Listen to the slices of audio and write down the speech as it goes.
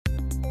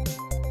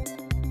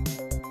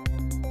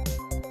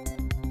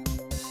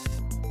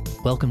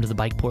Welcome to the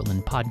Bike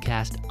Portland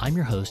podcast. I'm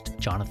your host,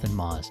 Jonathan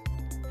Maus.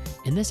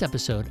 In this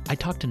episode, I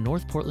talked to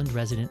North Portland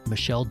resident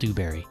Michelle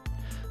Dewberry.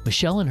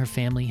 Michelle and her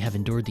family have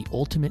endured the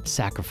ultimate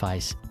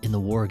sacrifice in the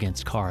war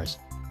against cars.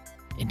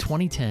 In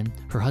 2010,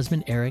 her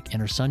husband Eric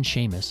and her son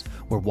Seamus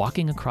were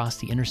walking across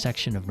the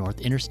intersection of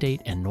North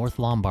Interstate and North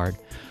Lombard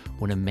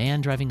when a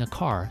man driving a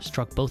car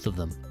struck both of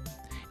them.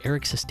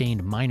 Eric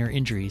sustained minor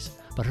injuries,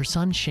 but her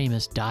son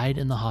Seamus died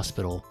in the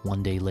hospital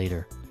one day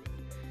later.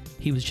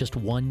 He was just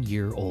 1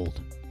 year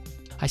old.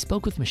 I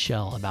spoke with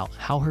Michelle about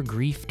how her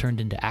grief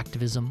turned into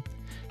activism,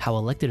 how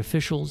elected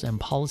officials and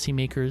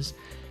policymakers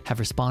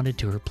have responded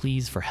to her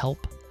pleas for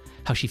help,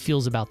 how she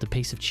feels about the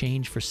pace of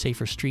change for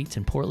safer streets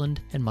in Portland,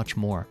 and much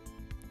more.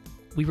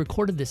 We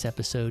recorded this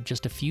episode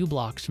just a few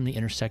blocks from the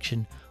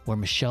intersection where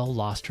Michelle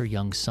lost her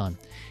young son,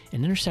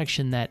 an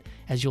intersection that,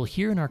 as you'll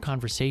hear in our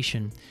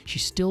conversation, she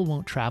still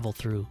won't travel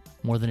through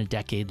more than a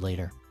decade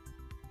later.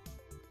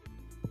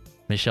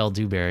 Michelle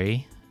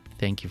Dewberry,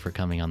 thank you for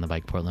coming on the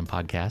Bike Portland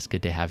podcast.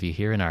 Good to have you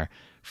here in our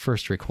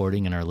first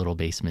recording in our little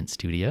basement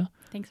studio.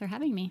 Thanks for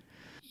having me.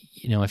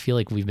 You know, I feel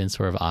like we've been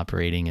sort of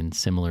operating in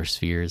similar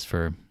spheres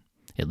for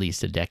at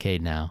least a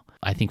decade now.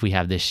 I think we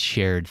have this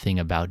shared thing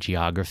about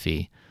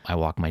geography. I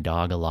walk my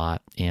dog a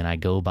lot and I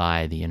go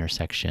by the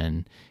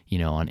intersection,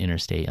 on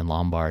Interstate and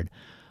Lombard.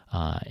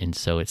 And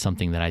so it's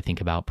something that I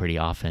think about pretty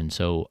often.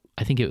 So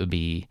I think it would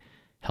be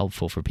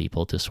helpful for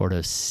people to sort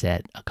of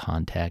set a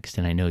context.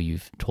 And I know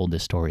you've told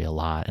this story a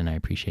lot and I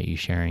appreciate you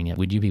sharing it.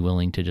 Would you be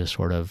willing to just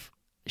sort of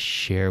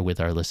share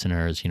with our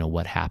listeners,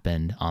 what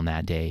happened on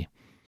that day?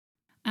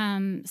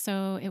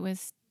 So it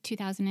was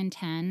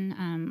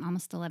 2010,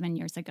 almost 11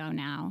 years ago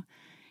now.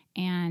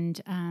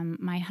 And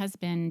my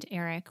husband,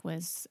 Eric,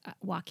 was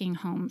walking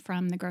home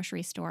from the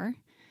grocery store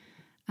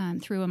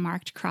through a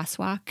marked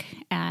crosswalk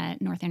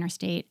at North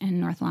Interstate and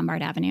North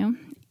Lombard Avenue.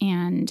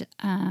 And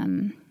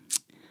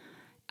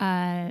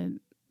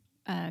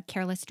a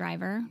careless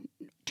driver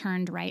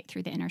turned right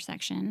through the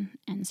intersection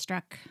and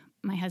struck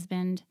my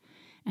husband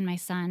and my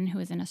son, who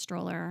was in a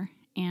stroller,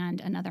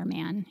 and another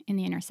man in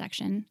the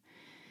intersection.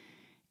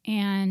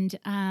 And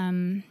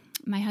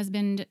my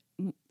husband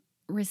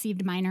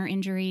received minor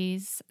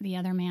injuries. The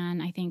other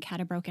man, I think, had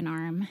a broken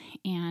arm.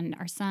 And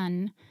our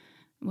son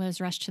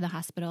was rushed to the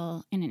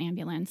hospital in an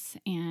ambulance.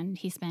 And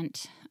he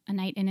spent a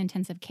night in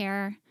intensive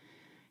care.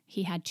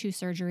 He had 2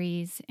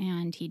 surgeries,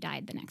 and he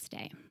died the next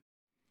day.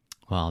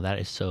 Wow, that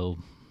is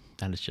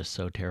just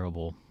so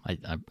terrible. I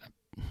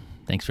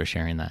thanks for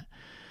sharing that.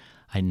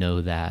 I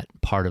know that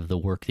part of the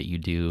work that you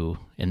do,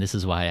 and this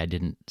is why I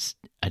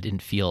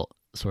didn't feel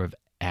sort of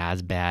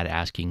as bad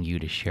asking you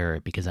to share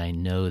it, because I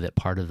know that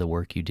part of the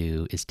work you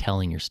do is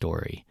telling your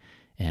story.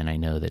 And I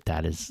know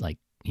that is like,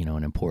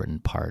 an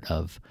important part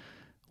of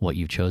what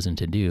you've chosen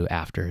to do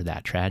after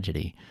that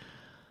tragedy.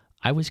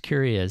 I was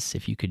curious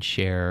if you could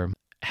share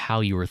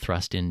how you were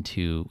thrust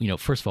into,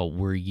 first of all,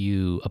 were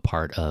you a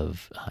part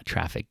of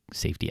traffic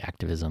safety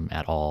activism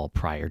at all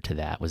prior to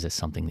that? Was this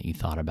something that you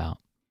thought about?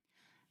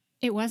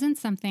 It wasn't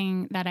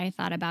something that I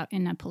thought about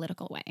in a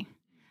political way.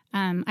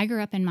 I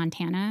grew up in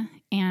Montana,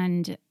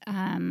 and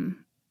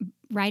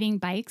riding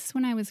bikes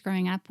when I was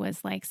growing up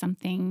was like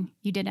something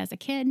you did as a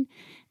kid,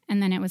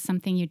 and then it was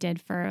something you did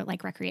for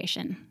like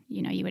recreation.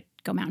 You would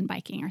go mountain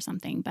biking or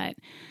something, but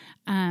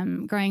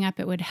growing up,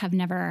 it would have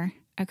never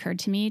occurred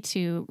to me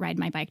to ride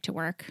my bike to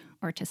work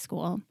or to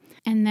school.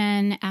 And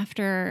then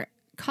after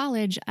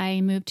college,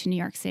 I moved to New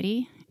York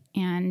City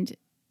and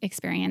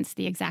experienced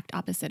the exact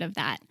opposite of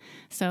that.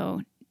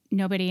 So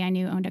nobody I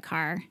knew owned a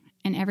car,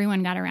 and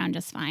everyone got around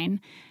just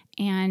fine.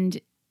 And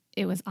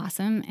it was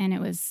awesome. And it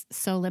was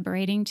so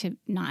liberating to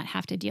not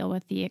have to deal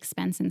with the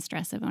expense and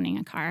stress of owning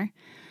a car.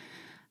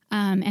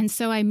 And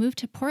so I moved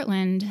to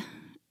Portland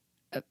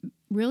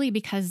really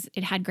because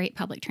it had great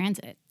public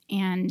transit.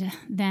 And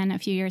then a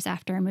few years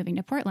after moving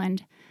to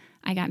Portland,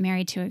 I got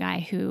married to a guy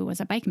who was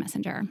a bike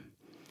messenger.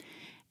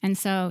 And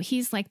so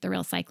he's like the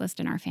real cyclist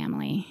in our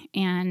family.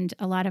 And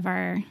a lot of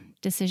our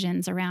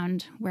decisions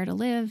around where to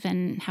live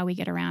and how we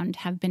get around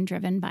have been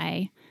driven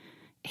by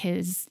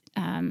his,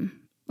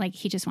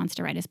 he just wants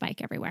to ride his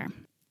bike everywhere.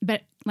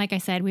 But like I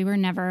said, we were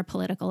never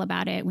political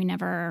about it. We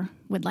never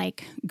would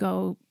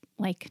go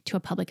to a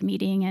public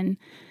meeting and,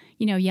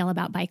 yell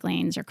about bike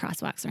lanes or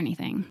crosswalks or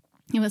anything.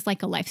 It was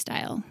like a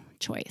lifestyle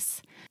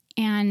choice.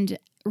 And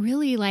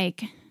really,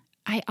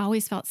 I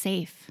always felt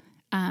safe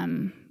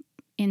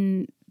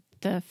in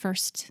the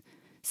first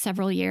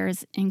several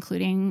years,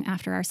 including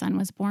after our son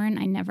was born.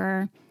 I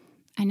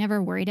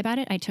never worried about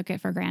it. I took it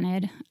for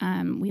granted.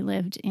 We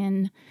lived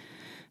in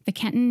the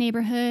Kenton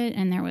neighborhood,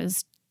 and there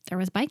was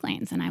bike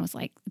lanes, and I was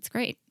like, it's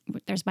great.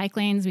 There's bike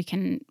lanes. We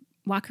can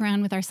walk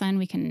around with our son.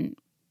 We can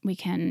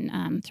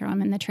throw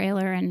him in the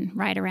trailer and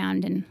ride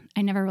around, and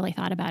I never really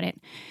thought about it.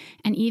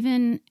 And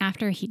even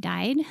after he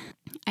died,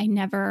 I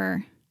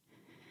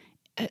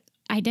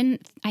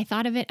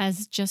thought of it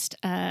as just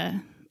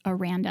a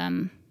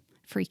random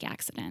freak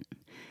accident.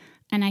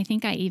 And I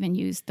think I even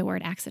used the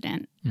word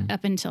accident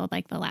up until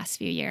like the last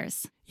few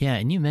years. Yeah,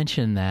 and you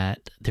mentioned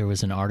that there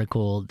was an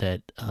article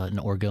that an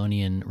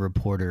Oregonian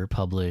reporter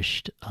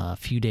published a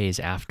few days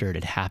after it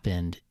had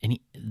happened, and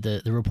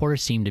the reporter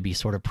seemed to be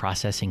sort of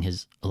processing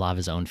a lot of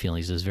his own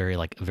feelings. It was very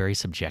a very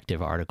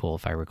subjective article,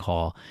 if I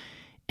recall,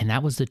 and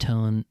that was the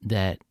tone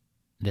that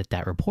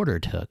reporter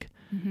took.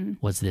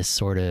 Was this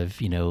sort of,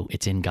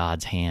 it's in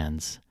God's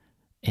hands,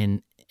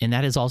 and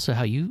that is also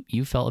how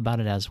you felt about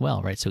it as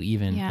well, right? So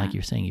even like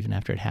you're saying, even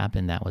after it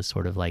happened, that was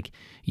sort of like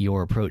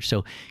your approach.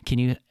 So can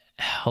you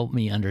help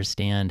me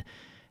understand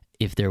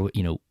if there,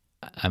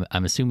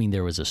 I'm assuming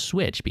there was a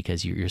switch,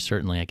 because you're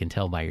certainly, I can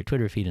tell by your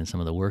Twitter feed and some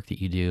of the work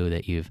that you do,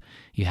 that you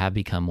have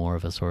become more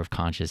of a sort of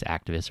conscious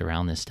activist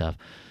around this stuff.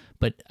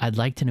 But I'd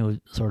like to know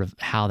sort of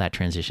how that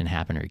transition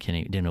happened, or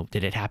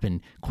did it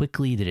happen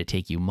quickly? Did it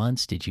take you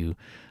months? Did you,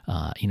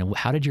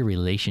 how did your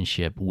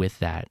relationship with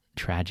that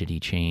tragedy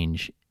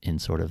change in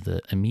sort of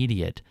the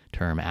immediate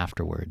term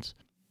afterwards?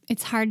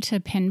 It's hard to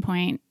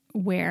pinpoint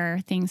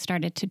where things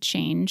started to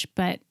change,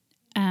 but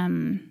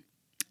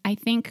I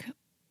think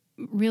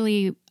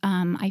really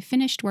I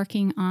finished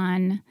working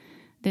on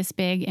this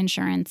big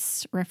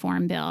insurance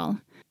reform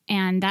bill,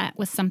 and that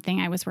was something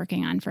I was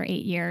working on for 8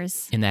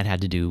 years. And that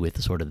had to do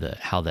with sort of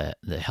how the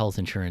health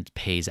insurance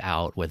pays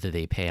out, whether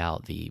they pay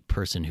out the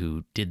person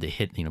who did the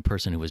hit,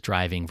 person who was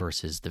driving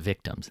versus the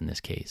victims in this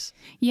case.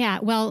 Yeah,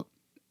 well,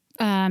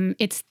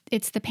 it's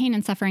the pain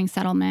and suffering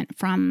settlement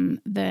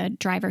from the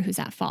driver who's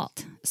at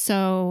fault.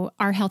 So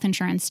our health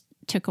insurance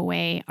took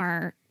away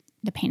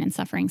the pain and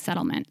suffering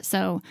settlement.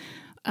 So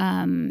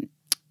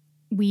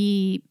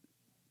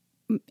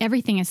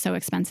everything is so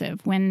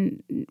expensive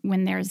when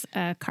there's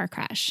a car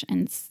crash.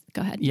 And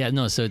go ahead. Yeah,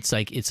 no. So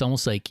it's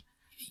almost like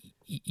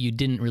you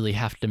didn't really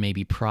have to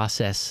maybe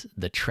process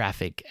the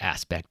traffic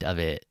aspect of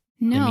it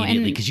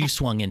immediately, because you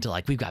swung into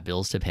we've got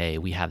bills to pay.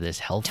 We have this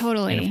health.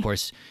 Totally. And of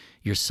course,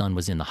 your son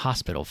was in the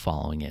hospital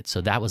following it.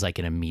 So that was like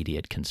an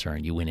immediate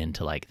concern. You went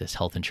into this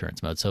health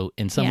insurance mode. So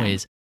in some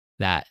ways,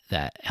 that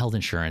health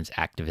insurance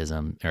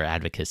activism or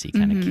advocacy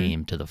kind of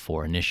came to the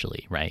fore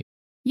initially, right?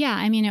 Yeah,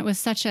 I mean, it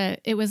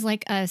was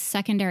like a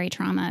secondary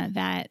trauma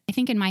that I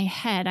think in my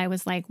head, I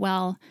was like,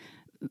 well,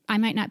 I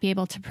might not be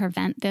able to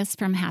prevent this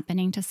from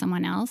happening to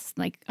someone else,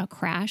 like a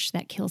crash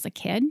that kills a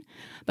kid,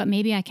 but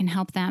maybe I can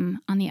help them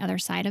on the other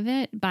side of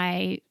it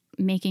by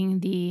making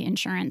the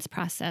insurance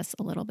process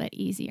a little bit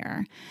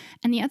easier.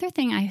 And the other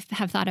thing I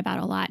have thought about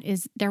a lot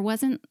is there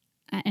wasn't,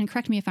 and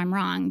correct me if I'm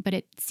wrong, but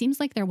it seems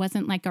like there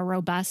wasn't a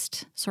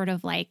robust sort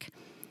of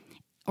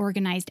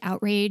organized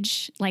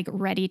outrage,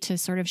 ready to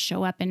sort of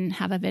show up and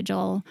have a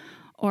vigil,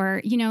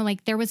 or,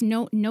 there was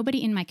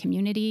nobody in my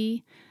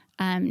community,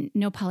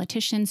 no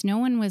politicians, no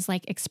one was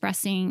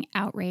expressing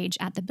outrage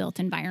at the built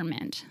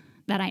environment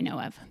that I know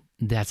of.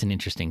 That's an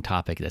interesting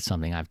topic. That's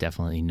something I've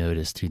definitely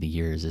noticed through the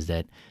years, is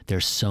that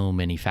there's so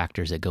many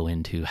factors that go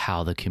into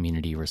how the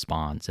community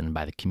responds. And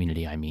by the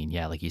community, I mean,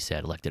 like you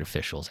said, elected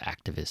officials,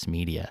 activists,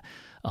 media.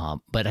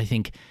 But I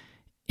think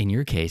in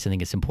your case, I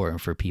think it's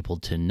important for people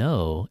to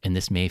know, and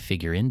this may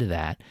figure into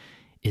that,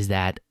 is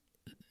that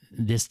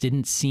this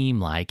didn't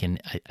seem like,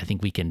 and I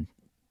think we can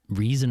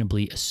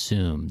reasonably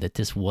assume that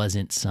this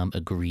wasn't some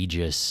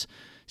egregious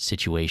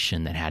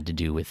situation that had to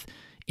do with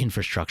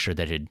infrastructure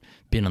that had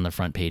been on the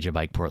front page of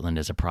Bike Portland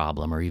as a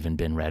problem, or even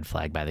been red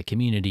flagged by the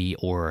community,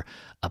 or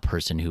a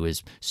person who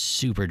is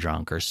super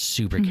drunk or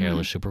super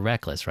careless, super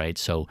reckless, right?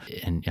 So,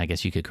 and I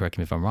guess you could correct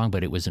me if I'm wrong,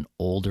 but it was an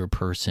older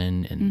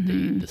person,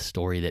 and the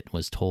story that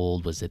was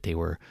told was that they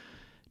were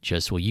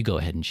just, well, you go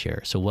ahead and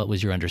share. So what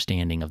was your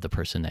understanding of the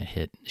person that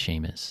hit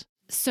Seamus?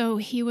 So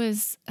he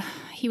was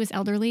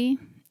elderly,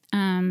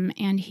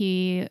 and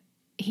he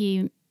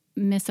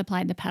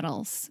misapplied the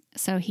pedals.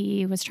 So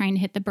he was trying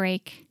to hit the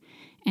brake,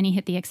 and he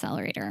hit the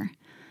accelerator,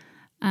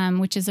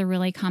 which is a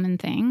really common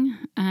thing,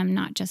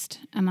 not just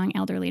among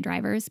elderly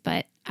drivers,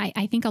 but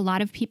I think a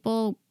lot of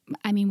people,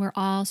 we're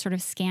all sort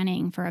of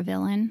scanning for a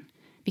villain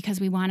because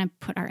we want to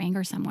put our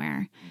anger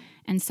somewhere.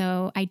 And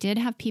so I did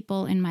have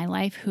people in my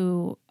life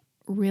who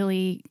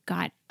really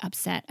got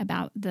upset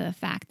about the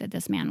fact that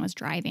this man was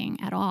driving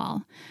at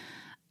all.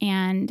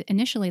 And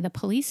initially the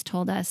police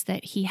told us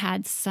that he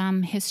had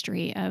some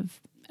history of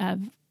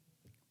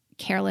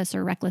careless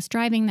or reckless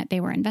driving that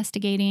they were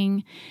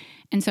investigating.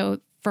 And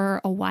so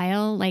for a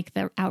while,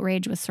 the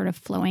outrage was sort of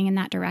flowing in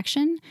that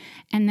direction.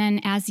 And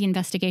then as the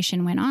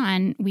investigation went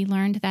on, we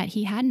learned that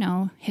he had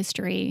no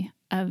history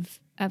of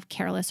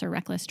careless or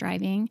reckless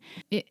driving.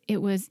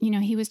 It was,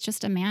 he was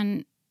just a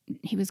man,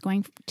 he was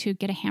going to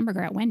get a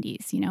hamburger at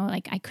Wendy's,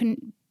 I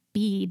couldn't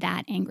be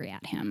that angry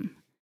at him.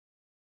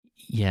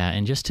 Yeah,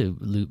 and just to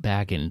loop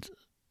back and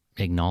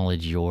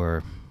acknowledge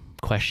your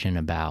question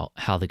about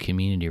how the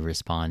community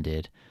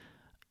responded,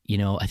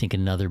 I think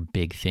another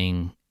big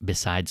thing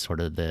besides sort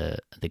of the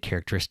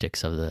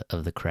characteristics of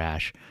the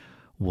crash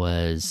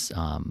was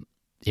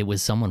it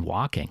was someone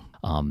walking.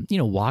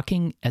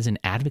 Walking as an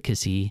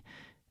advocacy,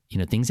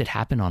 things that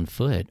happen on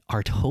foot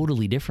are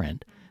totally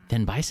different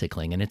than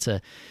bicycling, and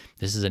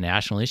this is a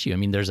national issue.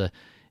 There's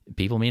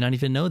people may not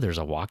even know there's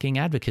a walking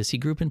advocacy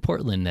group in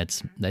Portland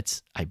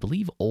that's I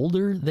believe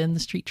older than the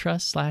Street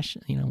Trust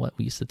 / what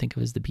we used to think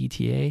of as the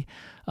PTA.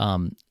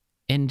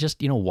 And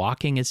just,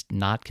 walking is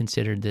not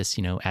considered this,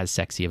 as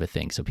sexy of a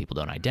thing. So people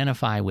don't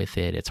identify with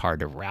it. It's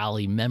hard to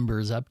rally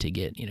members up to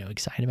get,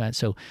 excited about it.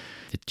 So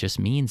it just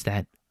means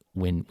that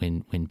when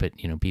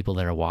people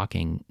that are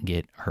walking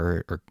get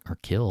hurt or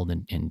killed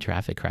in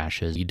traffic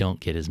crashes, you don't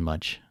get as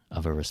much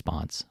of a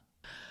response.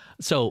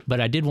 So,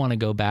 but I did want to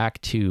go back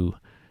to,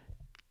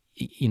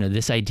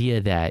 this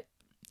idea that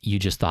you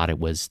just thought it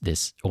was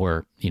this,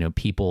 or,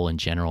 people in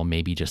general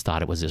maybe just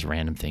thought it was this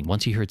random thing.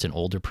 Once you hear it's an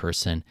older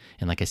person,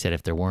 and like I said,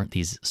 if there weren't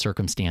these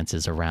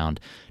circumstances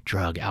around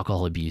drug,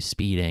 alcohol abuse,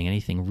 speeding,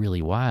 anything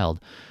really wild,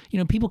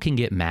 people can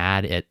get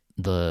mad at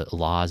the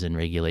laws and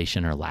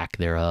regulation or lack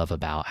thereof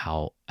about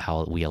how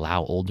we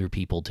allow older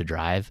people to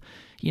drive.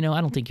 I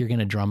don't think you're going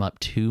to drum up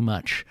too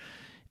much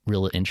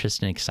real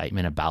interest and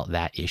excitement about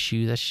that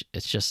issue.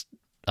 It's just,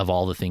 of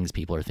all the things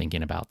people are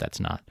thinking about, that's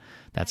not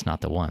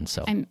the one.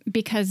 So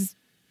because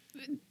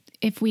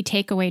if we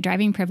take away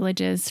driving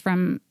privileges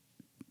from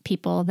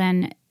people,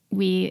 then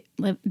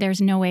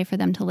there's no way for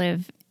them to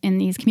live in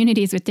these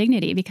communities with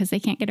dignity because they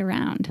can't get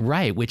around.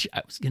 Right. Which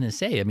I was going to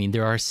say,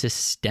 there are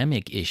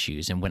systemic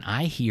issues. And when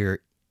I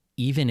hear,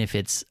 even if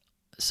it's,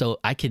 so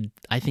I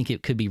think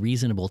it could be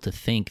reasonable to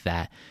think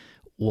that,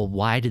 well,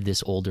 why did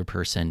this older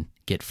person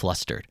get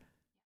flustered?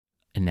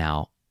 And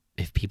now,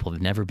 if people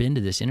have never been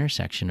to this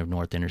intersection of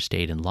North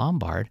Interstate and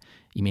Lombard,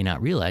 you may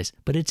not realize,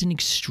 but it's an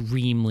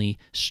extremely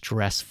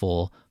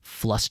stressful,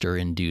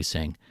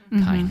 fluster-inducing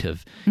kind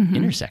of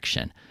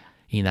intersection.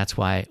 And that's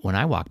why when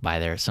I walk by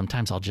there,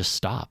 sometimes I'll just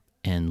stop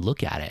and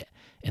look at it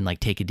and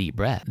take a deep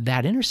breath.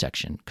 That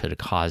intersection could have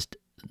caused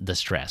the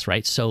stress,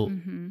 right? So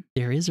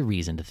there is a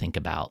reason to think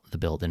about the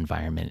built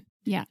environment.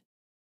 Yeah.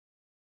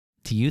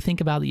 Do you think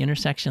about the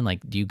intersection?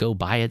 Do you go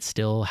by it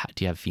still?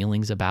 Do you have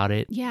feelings about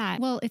it? Yeah.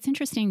 Well, it's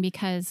interesting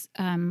because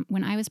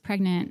when I was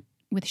pregnant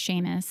with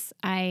Seamus,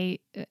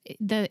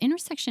 the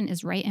intersection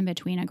is right in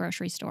between a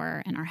grocery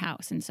store and our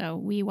house. And so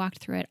we walked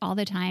through it all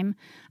the time.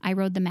 I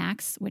rode the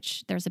Max,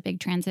 which there's a big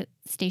transit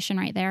station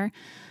right there.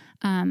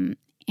 And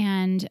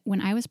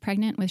when I was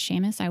pregnant with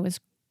Seamus, I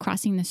was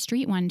crossing the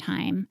street one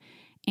time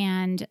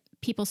and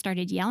people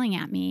started yelling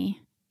at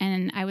me.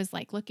 And I was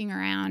looking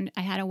around.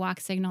 I had a walk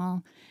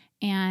signal.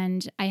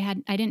 And I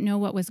didn't know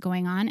what was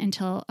going on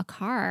until a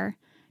car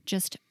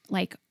just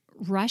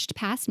rushed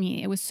past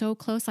me. It was so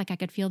close, I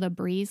could feel the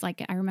breeze. I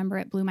remember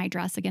it blew my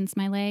dress against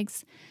my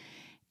legs.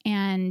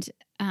 And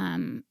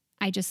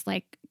I just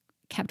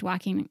kept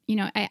walking.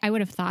 I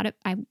would have thought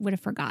I would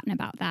have forgotten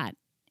about that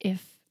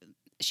if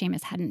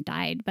Seamus hadn't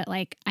died. But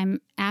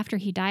after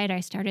he died,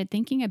 I started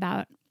thinking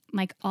about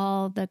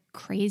all the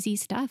crazy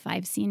stuff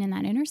I've seen in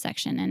that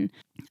intersection. And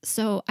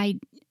so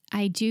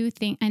I do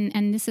think,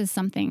 and this is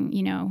something,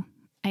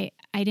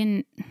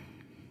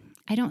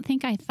 I don't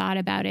think I thought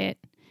about it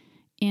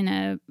in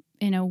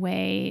a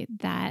way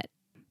that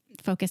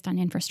focused on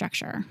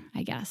infrastructure,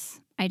 I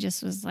guess. I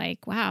just was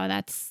wow,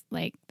 that's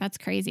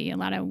crazy. A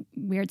lot of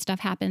weird stuff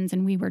happens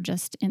and we were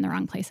just in the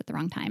wrong place at the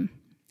wrong time.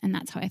 And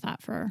that's how I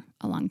thought for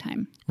a long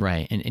time.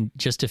 Right. And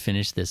just to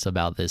finish this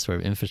about this sort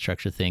of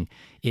infrastructure thing,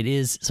 it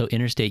is, so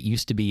Interstate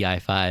used to be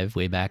I-5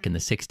 way back in the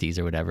 60s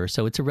or whatever.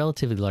 So it's a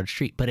relatively large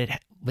street, but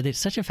it's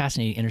such a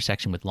fascinating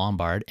intersection with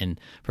Lombard.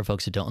 And for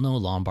folks who don't know,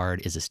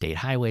 Lombard is a state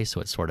highway. So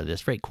it's sort of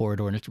this freight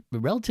corridor and it's a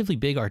relatively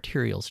big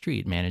arterial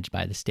street managed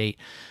by the state.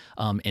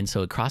 And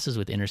so it crosses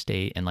with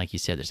Interstate. And like you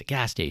said, there's a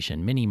gas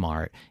station, mini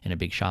mart, and a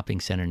big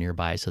shopping center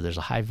nearby. So there's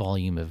a high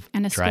volume of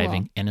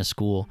driving and a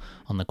school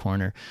on the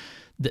corner.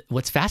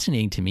 What's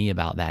fascinating to me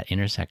about that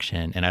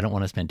intersection, and I don't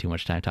want to spend too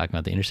much time talking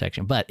about the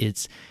intersection, but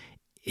it's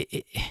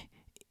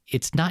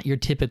not your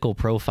typical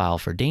profile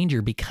for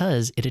danger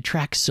because it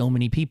attracts so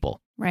many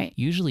people. Right.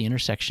 Usually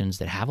intersections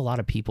that have a lot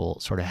of people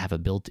sort of have a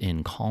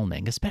built-in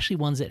calming, especially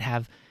ones that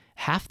have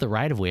half the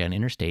right-of-way on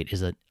Interstate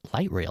is a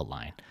light rail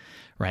line,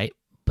 right?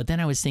 But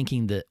then I was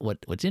thinking that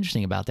what's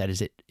interesting about that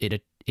is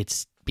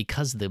it's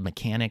because the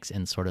mechanics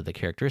and sort of the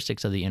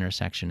characteristics of the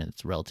intersection,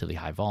 it's relatively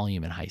high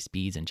volume and high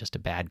speeds and just a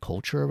bad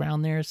culture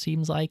around there, it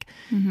seems like.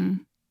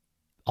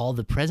 All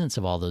the presence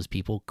of all those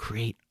people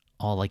create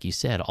like you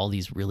said, all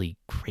these really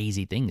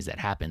crazy things that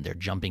happen. They're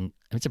jumping,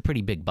 it's a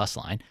pretty big bus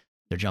line.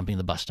 They're jumping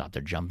the bus stop.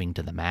 They're jumping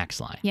to the Max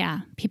line.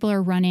 Yeah. People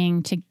are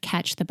running to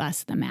catch the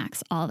bus, the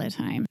Max, all the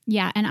time.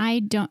 Yeah. And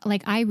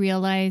I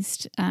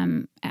realized,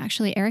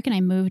 actually, Eric and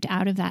I moved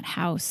out of that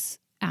house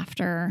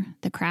after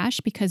the crash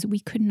because we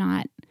could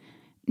not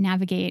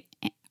navigate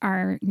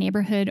our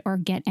neighborhood or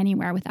get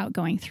anywhere without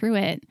going through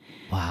it.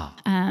 Wow.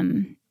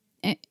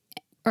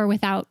 Or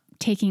without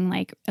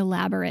taking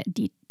elaborate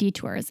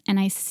detours. And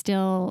I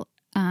still,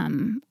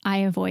 I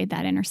avoid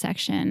that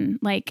intersection.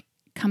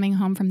 Coming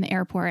home from the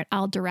airport,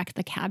 I'll direct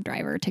the cab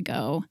driver to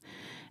go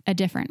a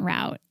different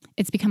route.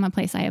 It's become a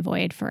place I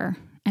avoid for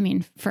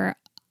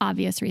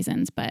obvious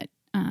reasons, but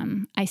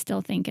I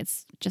still think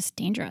it's just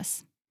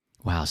dangerous.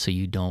 Wow. So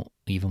you don't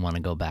even want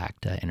to go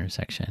back to that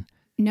intersection?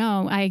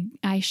 No,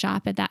 I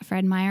shop at that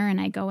Fred Meyer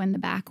and I go in the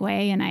back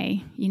way and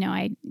I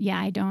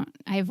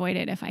avoid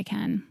it if I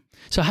can.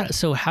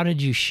 So how did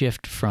you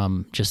shift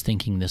from just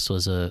thinking this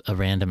was a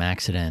random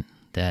accident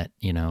that,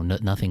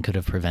 nothing could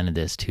have prevented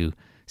this, to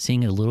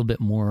seeing it a little bit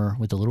more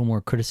with a little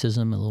more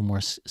criticism, a little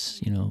more,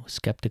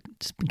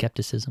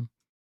 skepticism?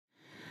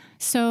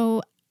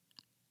 So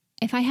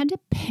if I had to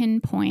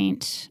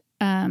pinpoint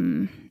a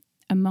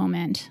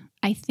moment,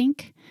 I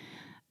think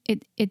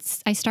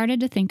I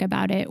started to think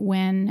about it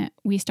when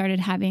we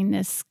started having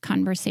this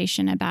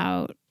conversation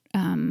about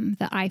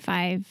the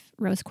I-5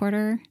 Rose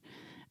Quarter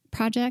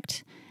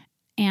project.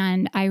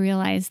 And I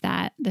realized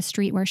that the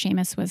street where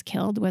Seamus was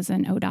killed was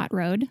an ODOT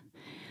road.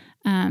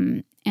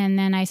 And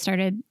then I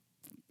started,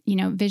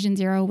 Vision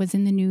Zero was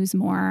in the news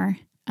more.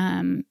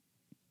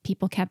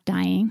 People kept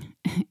dying.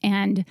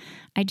 And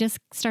I just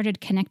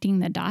started connecting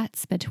the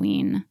dots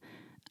between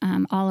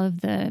all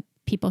of the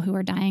people who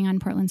were dying on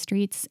Portland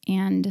streets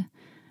and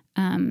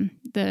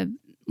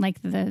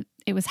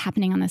it was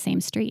happening on the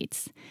same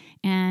streets.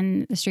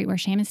 And the street where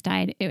Seamus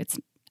died,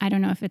 I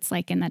don't know if it's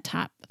like in the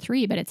top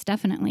 3, but it's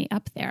definitely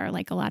up there.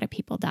 Like a lot of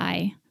people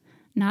die,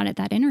 not at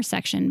that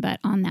intersection, but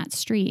on that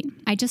street.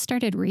 I just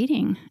started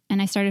reading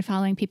and I started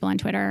following people on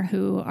Twitter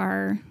who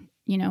are,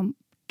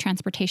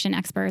 transportation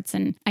experts.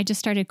 And I just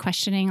started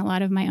questioning a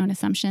lot of my own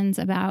assumptions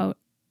about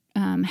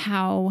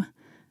how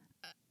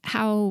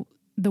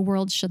the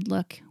world should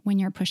look when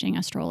you're pushing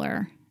a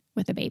stroller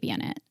with a baby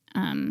in it.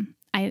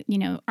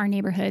 Our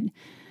neighborhood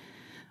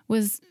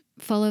was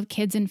full of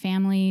kids and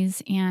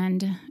families.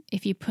 And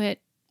if you put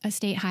a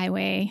state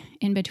highway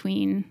in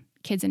between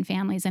kids and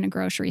families in a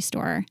grocery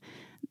store,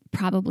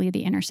 probably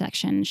the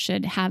intersection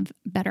should have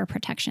better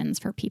protections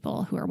for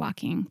people who are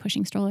walking,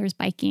 pushing strollers,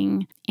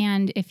 biking.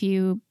 And if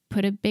you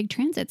put a big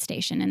transit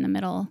station in the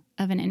middle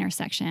of an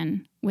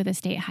intersection with a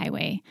state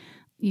highway,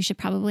 you should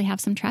probably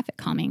have some traffic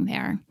calming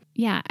there.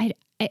 Yeah,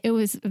 it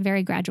was a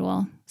very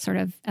gradual sort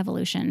of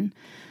evolution.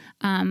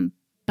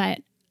 But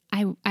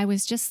I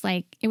was just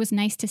like, it was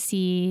nice to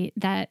see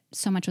that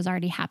so much was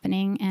already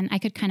happening and I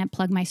could kind of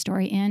plug my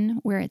story in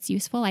where it's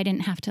useful. I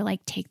didn't have to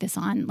take this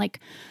on. Like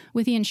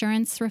with the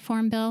insurance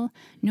reform bill,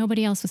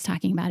 nobody else was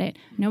talking about it.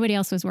 Nobody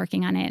else was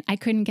working on it. I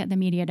couldn't get the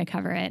media to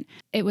cover it.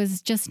 It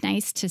was just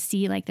nice to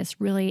see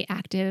this really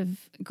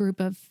active group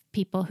of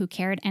people who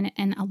cared and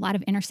a lot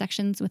of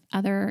intersections with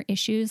other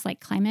issues like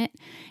climate.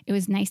 It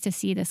was nice to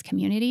see this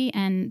community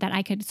and that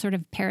I could sort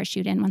of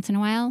parachute in once in a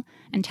while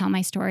and tell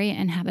my story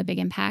and have a big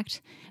impact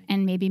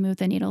and maybe move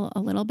the needle a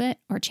little bit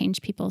or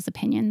change people's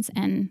opinions.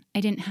 And I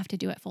didn't have to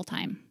do it full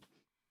time.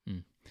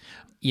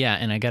 Yeah.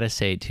 And I got to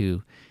say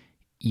too,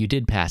 you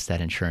did pass that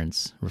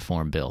insurance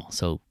reform bill.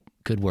 So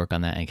good work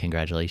on that and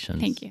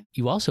congratulations. Thank you.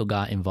 You also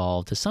got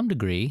involved to some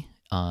degree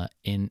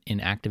in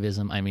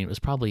activism. I mean, it was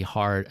probably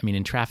hard. I mean,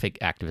 in traffic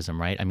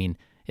activism, right? I mean,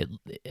 I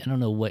don't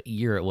know what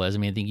year it was. I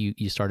mean, I think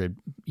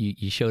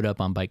you showed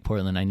up on Bike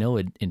Portland. I know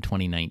in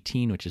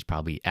 2019, which is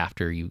probably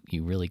after you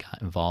really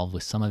got involved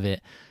with some of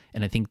it.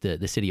 And I think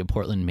the city of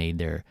Portland made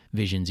their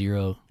Vision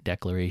Zero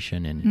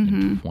declaration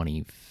in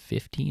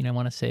 2015, I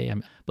want to say.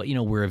 But,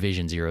 we're a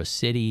Vision Zero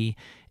city.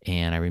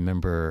 And I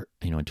remember,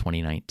 in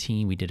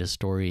 2019, we did a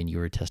story and you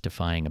were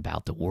testifying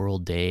about the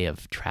World Day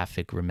of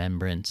Traffic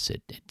Remembrance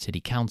at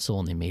City Council.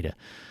 And they made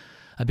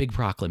a big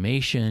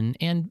proclamation.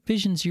 And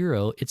Vision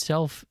Zero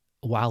itself,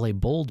 while a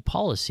bold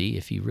policy,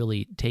 if you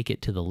really take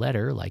it to the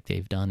letter, like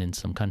they've done in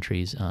some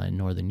countries in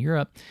Northern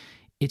Europe,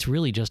 it's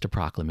really just a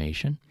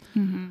proclamation.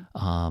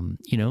 Mm-hmm.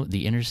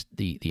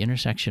 The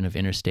intersection of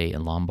Interstate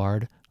and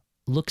Lombard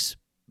looks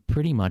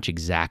pretty much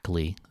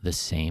exactly the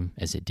same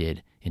as it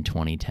did in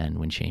 2010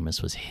 when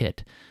Seamus was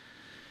hit.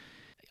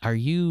 Are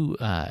you,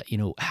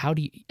 how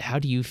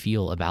do you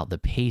feel about the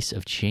pace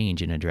of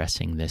change in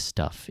addressing this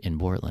stuff in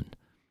Portland?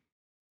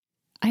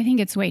 I think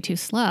it's way too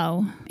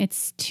slow. I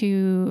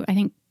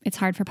think it's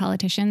hard for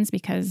politicians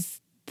because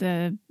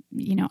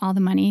all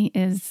the money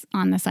is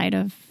on the side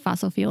of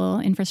fossil fuel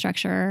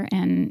infrastructure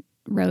and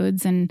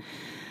roads and,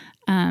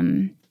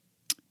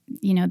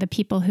 the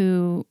people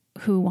who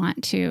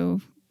want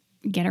to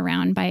get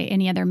around by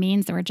any other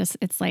means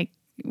it's like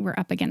we're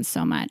up against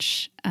so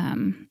much.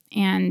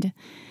 And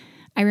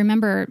I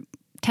remember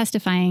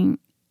testifying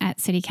at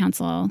City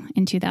Council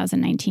in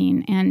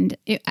 2019 and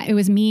it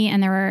was me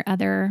and there were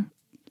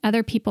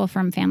other people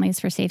from Families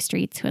for Safe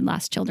Streets who had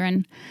lost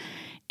children.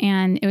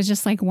 And it was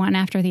just one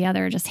after the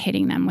other, just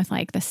hitting them with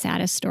the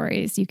saddest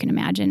stories you can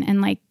imagine.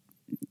 And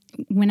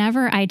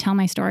whenever I tell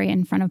my story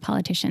in front of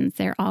politicians,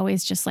 they're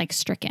always just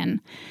stricken.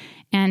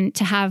 And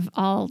to have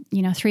all,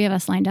 3 of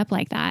us lined up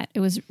like that, it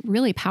was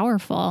really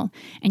powerful.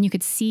 And you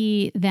could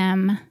see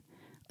them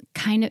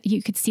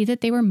you could see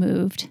that they were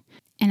moved.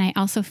 And I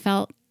also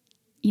felt,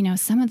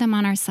 some of them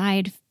on our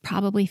side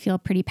probably feel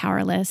pretty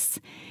powerless.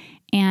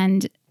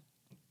 And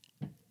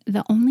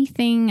the only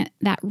thing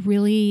that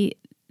really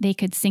they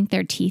could sink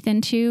their teeth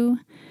into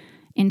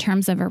in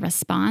terms of a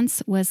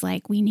response was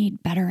we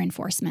need better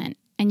enforcement.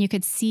 And you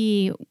could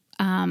see,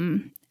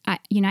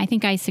 I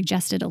think I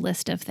suggested a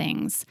list of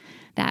things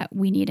that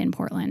we need in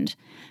Portland.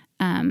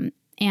 And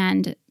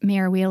And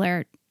Mayor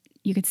Wheeler,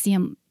 you could see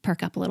him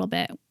perk up a little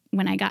bit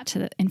when I got to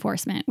the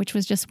enforcement, which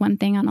was just one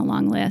thing on a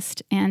long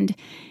list. And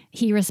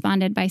he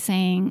responded by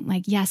saying,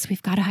 like, yes,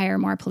 we've got to hire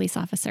more police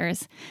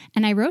officers.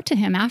 And I wrote to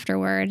him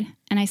afterward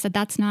and I said,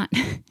 that's not,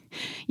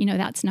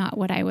 that's not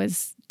what I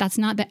was, that's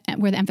not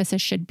where the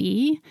emphasis should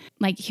be.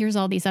 Like, here's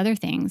all these other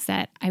things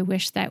that I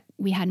wish that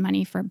we had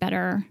money for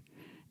better,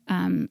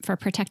 for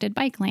protected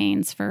bike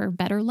lanes, for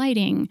better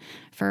lighting,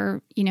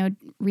 for,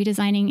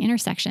 redesigning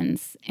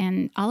intersections.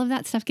 And all of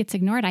that stuff gets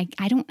ignored.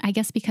 I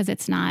guess because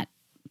it's not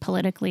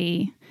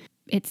politically,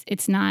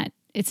 it's not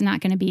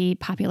going to be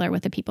popular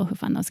with the people who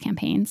fund those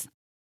campaigns.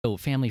 So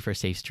Family for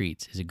Safe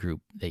Streets is a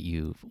group that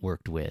you've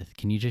worked with.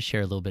 Can you just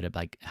share a little bit of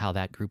like how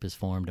that group is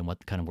formed and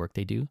what kind of work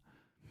they do?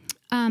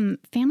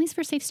 Families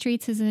for Safe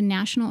Streets is a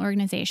national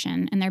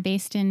organization, and they're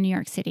based in New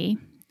York City.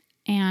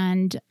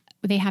 And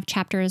they have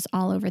chapters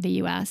all over the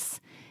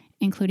U.S.,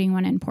 including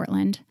one in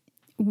Portland.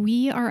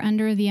 We are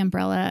under the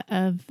umbrella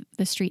of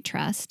the Street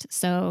Trust.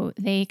 So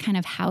they kind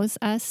of house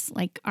us,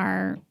 like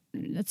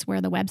that's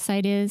where the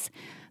website is,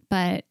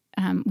 but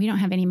we don't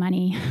have any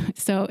money.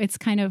 So it's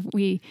kind of,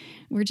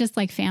 we're just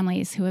like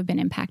families who have been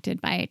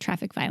impacted by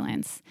traffic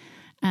violence.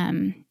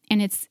 And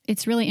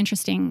it's really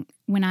interesting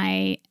when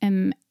I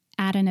am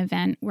at an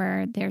event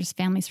where there's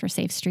Families for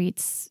Safe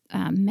Streets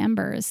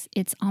members,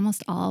 it's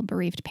almost all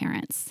bereaved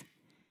parents.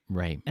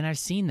 Right. And I've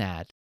seen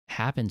that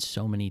happen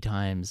so many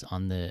times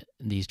on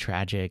these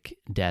tragic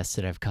deaths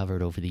that I've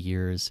covered over the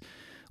years,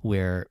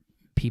 where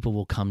people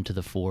will come to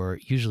the fore.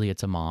 Usually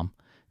it's a mom,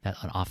 that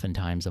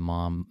oftentimes a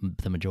mom,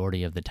 the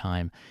majority of the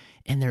time,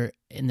 and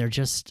they're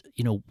just,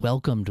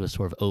 welcomed with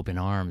sort of open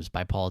arms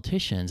by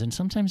politicians. And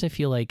sometimes I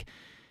feel like,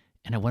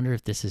 and I wonder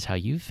if this is how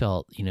you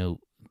felt,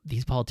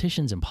 these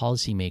politicians and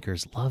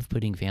policymakers love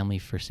putting Family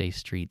for Safe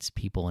Streets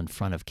people in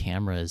front of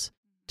cameras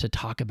to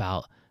talk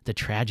about the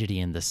tragedy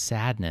and the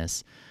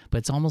sadness, but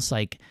it's almost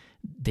like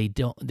they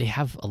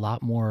have a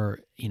lot more,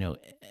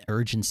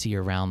 urgency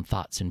around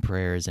thoughts and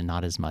prayers and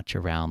not as much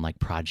around like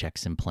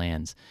projects and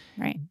plans.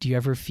 Right. Do you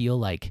ever feel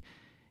like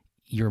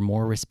you're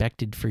more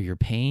respected for your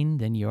pain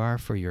than you are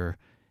for your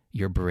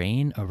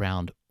brain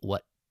around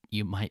what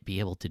you might be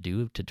able to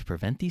do to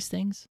prevent these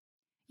things?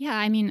 Yeah.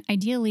 I mean,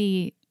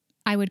 ideally,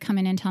 I would come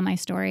in and tell my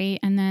story,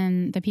 and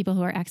then the people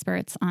who are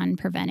experts on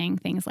preventing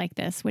things like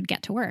this would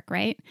get to work,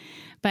 right?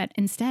 But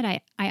instead,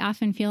 I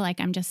often feel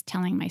like I'm just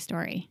telling my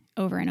story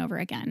over and over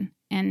again.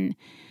 And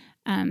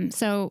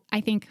so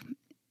I think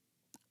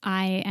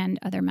I and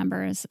other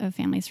members of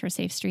Families for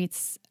Safe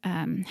Streets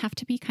have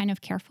to be kind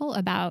of careful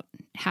about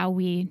how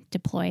we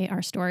deploy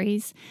our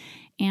stories.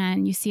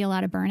 And you see a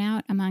lot of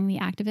burnout among the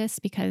activists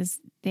because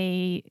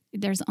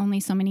there's only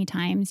so many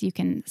times you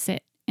can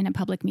sit in a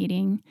public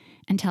meeting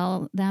and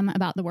tell them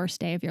about the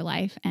worst day of your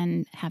life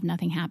and have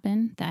nothing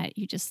happen, that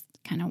you just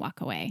kind of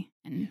walk away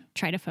and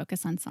try to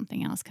focus on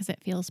something else because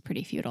it feels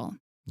pretty futile.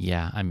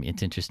 Yeah,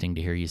 it's interesting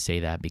to hear you say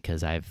that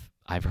because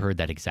I've heard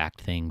that exact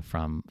thing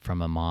from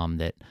a mom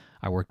that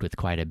I worked with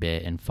quite a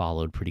bit and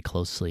followed pretty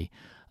closely.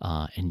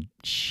 And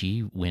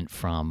she went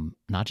from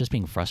not just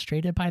being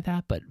frustrated by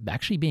that, but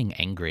actually being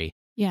angry.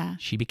 Yeah.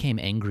 She became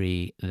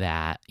angry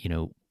that,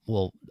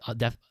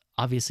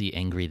 obviously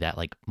angry that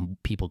like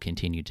people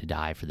continue to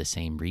die for the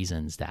same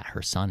reasons that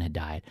her son had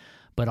died.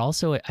 But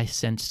also I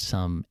sensed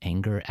some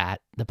anger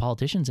at the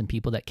politicians and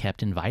people that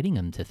kept inviting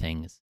them to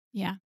things.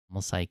 Yeah.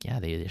 Almost like,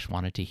 they just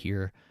wanted to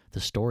hear the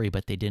story,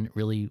 but they didn't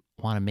really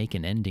want to make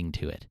an ending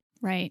to it.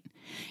 Right.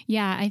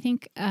 Yeah. I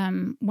think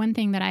one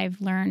thing that I've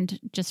learned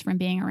just from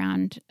being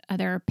around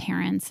other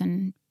parents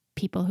and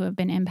people who have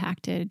been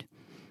impacted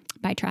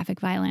by traffic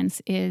violence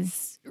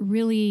is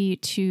really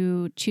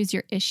to choose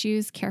your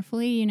issues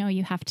carefully.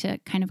 You have to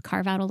kind of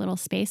carve out a little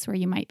space where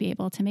you might be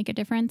able to make a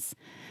difference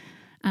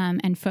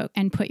and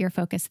put your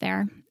focus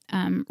there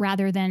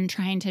rather than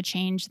trying to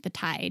change the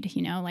tide,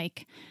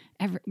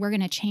 we're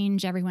going to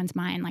change everyone's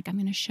mind. Like, I'm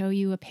going to show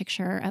you a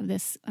picture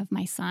of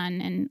my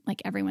son, and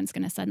like everyone's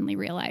going to suddenly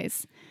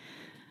realize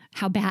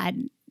how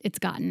bad it's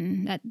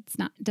gotten.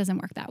 Doesn't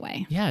work that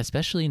way. Yeah,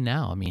 especially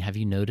now. I mean, have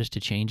you noticed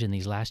a change in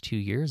these last 2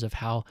 years of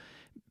how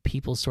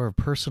people's sort of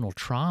personal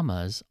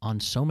traumas on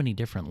so many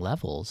different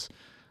levels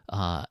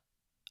are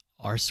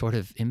sort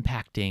of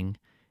impacting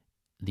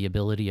the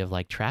ability of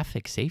like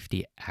traffic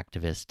safety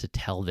activists to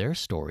tell their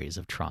stories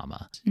of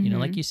trauma. Mm-hmm.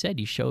 Like you said,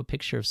 you show a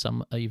picture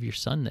of your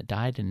son that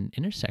died in an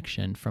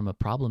intersection from a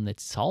problem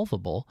that's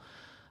solvable.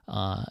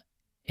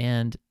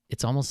 And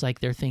it's almost like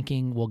they're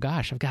thinking, well,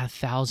 gosh, I've got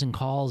 1,000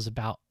 calls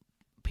about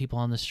people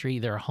on the street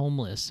that are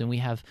homeless, and we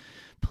have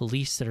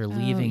police that are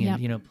leaving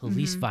and,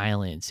 police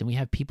violence. And we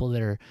have people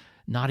that are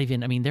not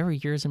even, there were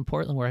years in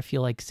Portland where I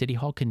feel like City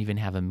Hall couldn't even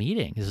have a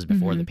meeting. This is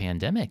before the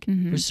pandemic.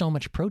 There's so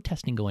much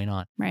protesting going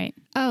on. Right.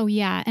 Oh,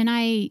 yeah. And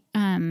I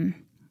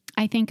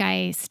think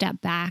I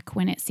step back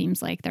when it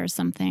seems like there's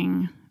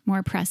something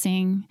more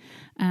pressing.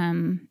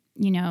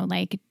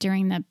 Like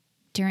during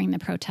the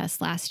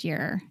protests last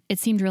year, it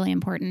seemed really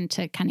important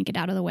to kind of get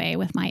out of the way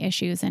with my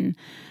issues and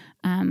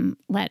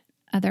let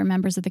other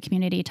members of the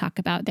community talk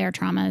about their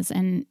traumas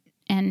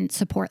and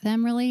support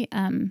them, really.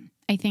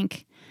 I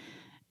think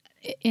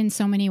in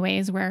so many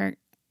ways we're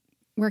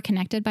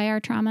connected by our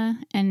trauma,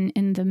 and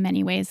in the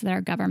many ways that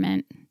our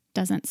government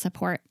doesn't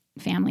support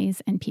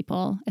families and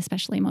people,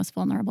 especially most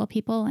vulnerable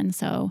people. And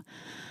so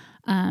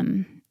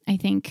I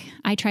think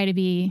I try to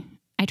be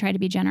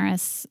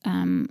generous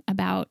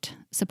about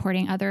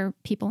supporting other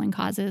people and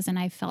causes, and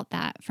I've felt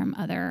that from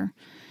other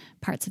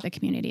parts of the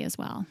community as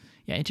well.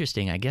 Yeah,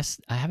 interesting. I guess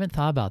I haven't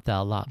thought about that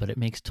a lot, but it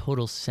makes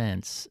total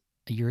sense.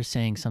 You're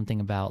saying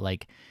something about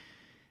like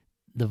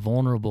the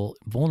vulnerable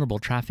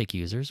traffic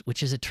users,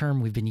 which is a term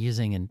we've been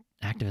using in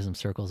activism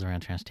circles around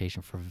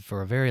transportation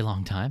for a very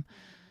long time,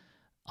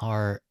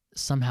 are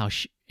somehow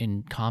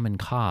in common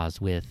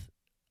cause with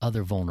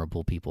other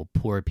vulnerable people,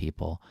 poor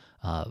people,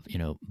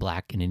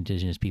 Black and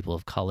Indigenous people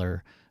of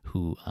color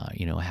who,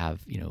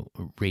 have,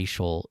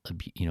 racial,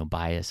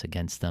 bias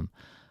against them,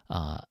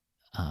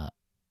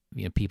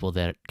 people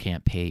that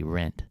can't pay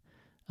rent,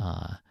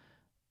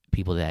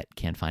 people that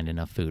can't find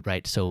enough food,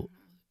 right? So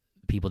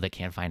people that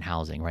can't find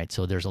housing, right?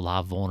 So there's a lot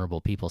of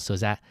vulnerable people. So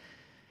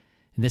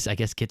this, I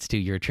guess, gets to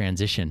your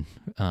transition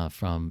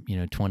from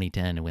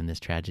 2010 when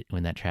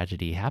that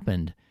tragedy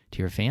happened to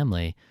your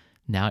family.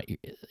 Now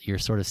you're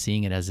sort of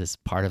seeing it as this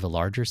part of a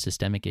larger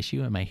systemic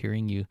issue. Am I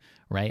hearing you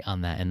right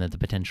on that? And the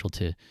potential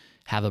to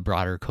have a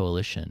broader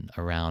coalition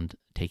around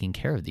taking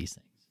care of these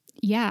things.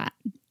 Yeah,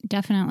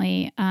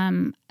 definitely.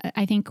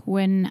 I think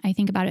when I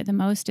think about it the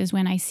most is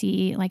when I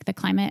see like the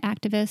climate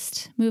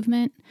activist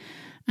movement.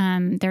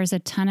 There's a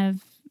ton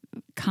of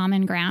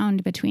common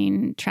ground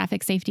between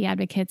traffic safety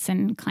advocates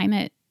and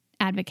climate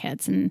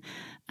advocates. And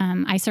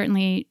I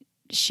certainly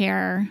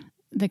share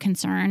the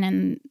concern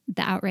and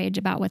the outrage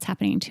about what's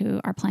happening to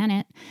our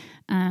planet.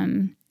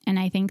 And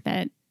I think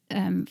that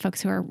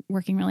folks who are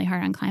working really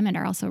hard on climate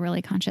are also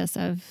really conscious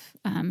of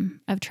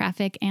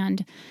traffic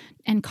and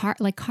cars,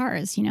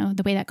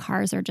 the way that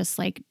cars are just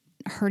like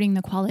hurting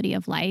the quality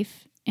of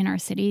life in our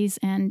cities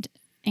and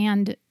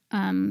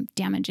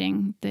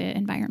damaging the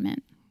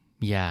environment.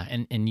 Yeah.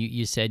 And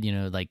you said,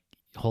 like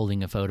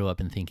holding a photo up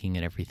and thinking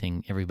that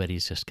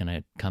everybody's just going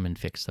to come and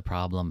fix the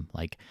problem.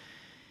 Like,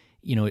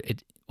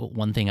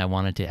 one thing I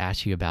wanted to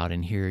ask you about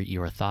and hear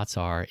your thoughts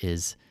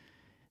is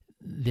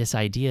this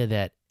idea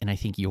that, and I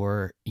think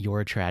your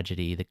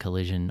tragedy, the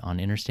collision on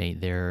Interstate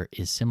there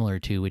is similar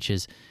to, which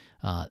is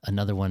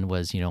another one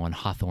was, on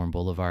Hawthorne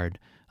Boulevard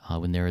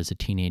when there was a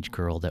teenage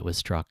girl that was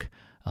struck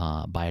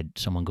by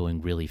someone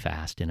going really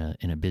fast in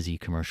a busy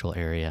commercial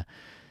area.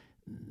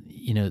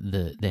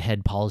 The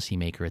head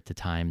policymaker at the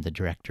time, the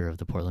director of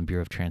the Portland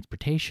Bureau of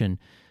Transportation,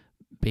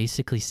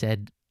 basically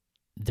said,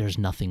 there's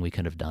nothing we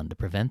could have done to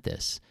prevent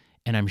this.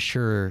 And I'm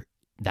sure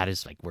that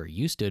is like where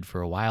you stood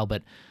for a while,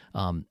 but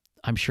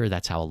I'm sure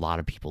that's how a lot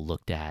of people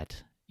looked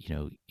at,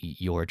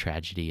 your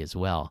tragedy as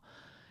well.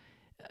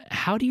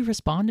 How do you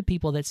respond to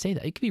people that say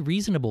that? It could be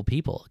reasonable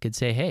people. It could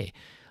say, hey,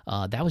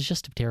 that was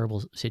just a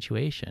terrible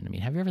situation. I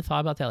mean, have you ever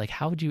thought about that? Like,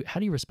 how do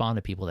you respond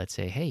to people that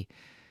say, hey,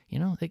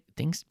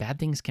 bad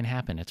things can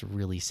happen. It's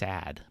really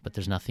sad, but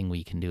there's nothing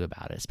we can do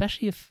about it.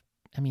 Especially if,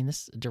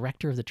 this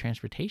director of the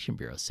Transportation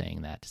Bureau is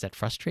saying that. Does that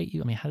frustrate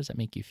you? How does that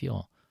make you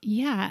feel?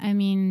 Yeah,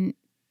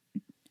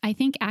 I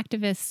think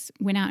activists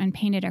went out and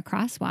painted a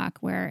crosswalk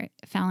where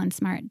Fallon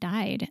Smart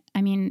died.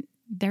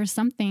 There's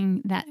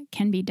something that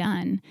can be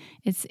done.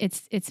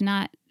 It's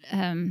not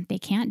they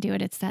can't do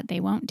it. It's that they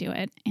won't do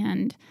it,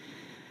 and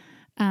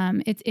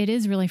it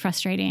is really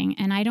frustrating.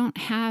 And I don't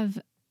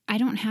have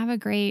a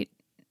great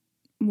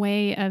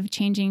way of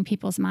changing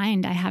people's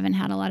mind. I haven't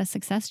had a lot of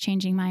success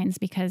changing minds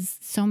because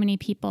so many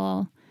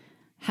people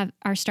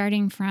are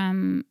starting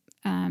from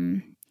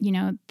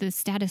the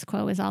status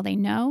quo is all they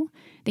know.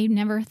 They've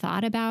never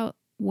thought about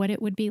what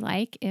it would be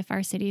like if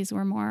our cities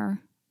were more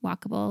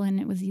walkable and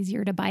it was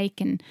easier to bike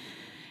and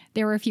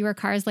there were fewer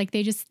cars. Like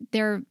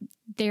they're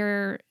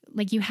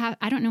like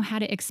I don't know how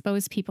to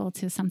expose people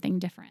to something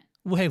different.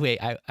 Wait.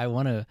 I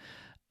want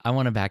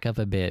to back up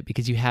a bit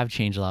because you have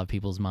changed a lot of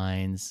people's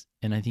minds.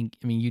 And I think,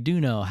 you do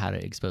know how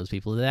to expose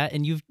people to that.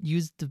 And you've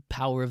used the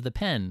power of the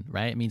pen,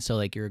 right? So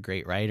like you're a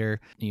great writer,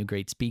 you're a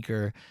great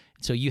speaker.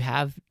 So you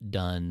have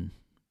done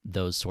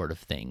those sort of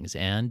things.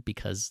 And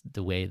because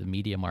the way the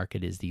media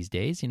market is these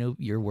days,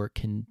 your work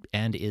can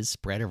and is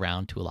spread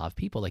around to a lot of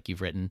people. Like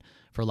you've written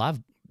for a lot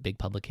of big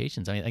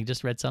publications. I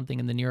just read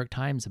something in the New York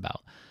Times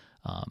about,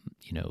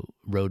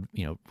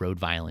 road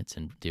violence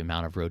and the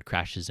amount of road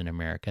crashes in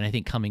America. And I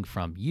think coming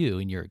from you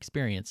and your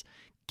experience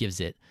gives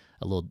it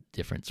a little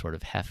different sort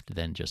of heft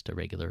than just a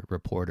regular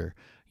reporter,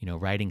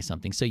 writing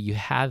something. So you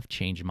have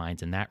changed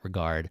minds in that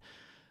regard.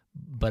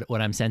 But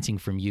what I'm sensing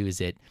from you is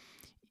that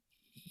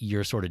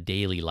your sort of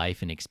daily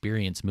life and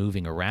experience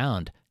moving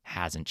around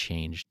hasn't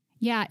changed.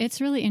 Yeah,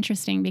 it's really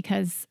interesting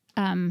because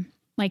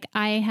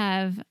I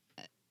have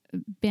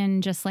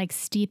been just like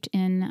steeped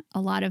in a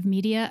lot of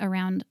media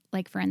around,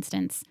 like, for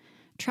instance,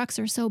 trucks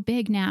are so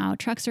big now,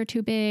 trucks are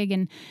too big.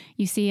 And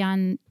you see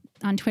on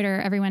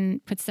Twitter,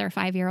 everyone puts their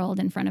 5-year-old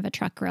in front of a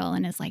truck grill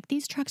and is like,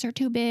 these trucks are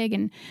too big.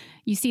 And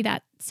you see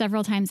that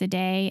several times a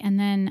day. And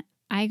then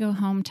I go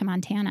home to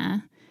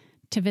Montana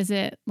to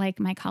visit like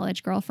my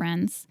college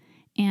girlfriends.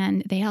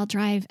 and they all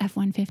drive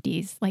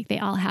F-150s. Like they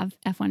all have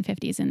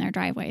F-150s in their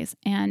driveways.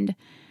 And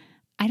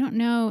I don't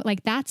know,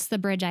 like that's the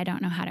bridge I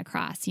don't know how to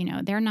cross. You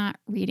know, they're not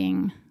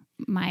reading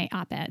my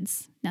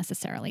op-eds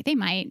necessarily. They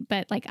might,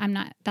 but like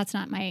that's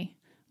not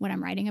what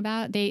I'm writing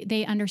about.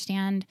 They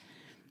understand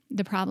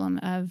the problem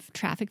of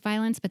traffic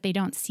violence, but they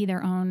don't see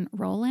their own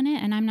role in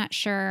it. And I'm not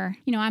sure,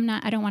 you know,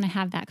 I don't want to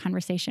have that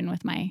conversation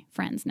with my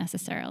friends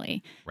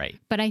necessarily. Right.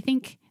 But I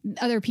think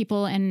other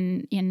people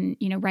in,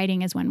 you know,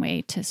 writing is one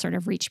way to sort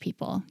of reach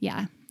people.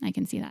 Yeah, I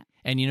can see that.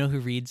 And you know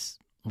who reads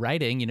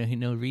writing, you know,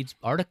 who reads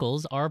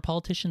articles are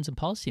politicians and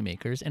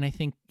policymakers. And I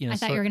think, you know, I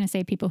thought you were going to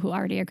say people who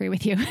already agree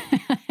with you.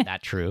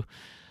 That's true.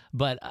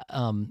 But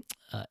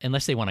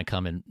unless they want to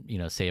come and, you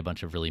know, say a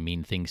bunch of really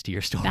mean things to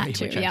your story,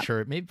 Too, which I'm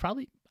sure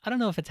probably, I don't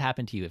know if it's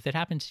happened to you. If it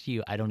happens to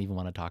you, I don't even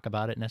want to talk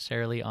about it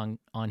necessarily on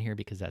here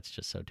because that's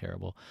just so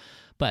terrible.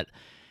 But,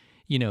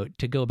 you know,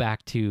 to go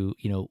back to,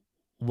 you know,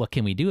 what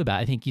can we do about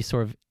it? I think you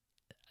sort of,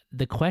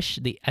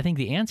 I think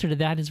the answer to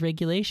that is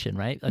regulation,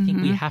 right? I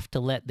think we have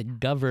to let the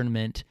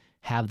government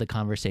have the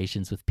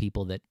conversations with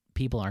people that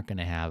people aren't going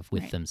to have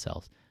with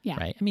themselves,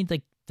 right? I mean,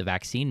 like the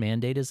vaccine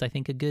mandate is, I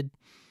think, a good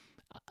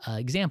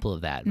example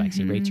of that.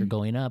 Vaccine rates are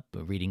going up.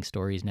 We're reading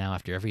stories now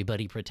after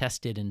everybody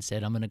protested and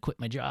said, I'm going to quit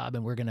my job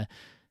and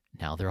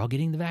now they're all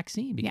getting the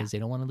vaccine because they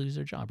don't want to lose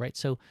their job, right?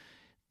 So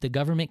the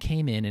government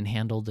came in and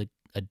handled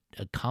a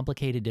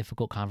complicated,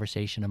 difficult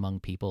conversation among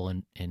people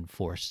and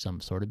forced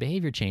some sort of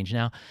behavior change.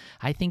 Now,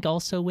 I think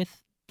also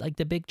with like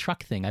the big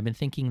truck thing, I've been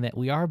thinking that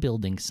we are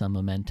building some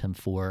momentum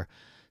for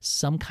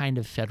some kind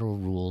of federal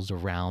rules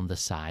around the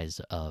size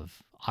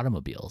of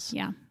automobiles.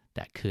 Yeah.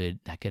 That could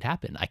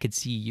happen. I could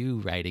see you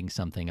writing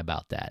something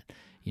about that,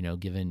 you know,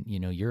 given, you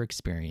know, your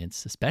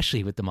experience,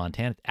 especially with the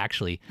Montana.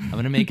 Actually, I'm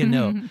going to make a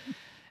note.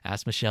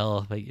 Ask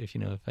Michelle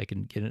if I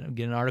can get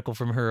an article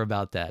from her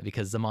about that,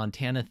 because the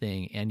Montana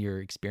thing and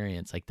your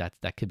experience, like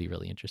that could be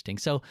really interesting.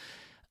 So,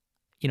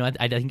 you know,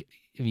 I think,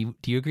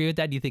 do you agree with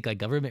that? Do you think like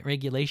government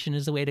regulation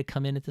is the way to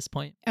come in at this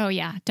point? Oh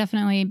yeah,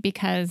 definitely.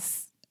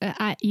 Because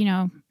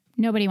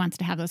nobody wants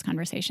to have those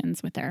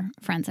conversations with their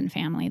friends and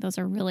family. Those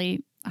are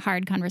really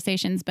hard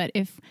conversations. But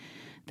if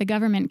the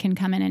government can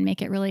come in and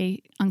make it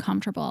really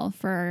uncomfortable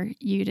for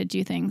you to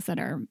do things that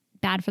are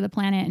bad for the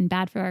planet and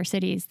bad for our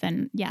cities,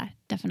 then yeah,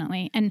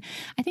 definitely. And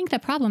I think the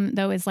problem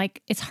though is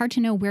like, it's hard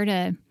to know where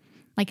to,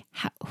 like,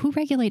 who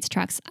regulates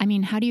trucks? I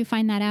mean, how do you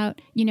find that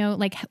out? You know,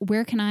 like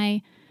where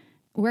can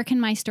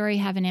my story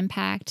have an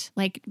impact?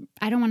 Like,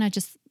 I don't want to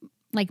just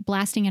like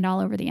blasting it all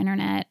over the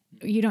internet.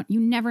 You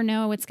never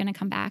know what's going to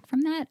come back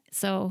from that.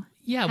 So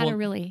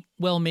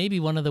well, maybe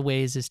one of the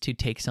ways is to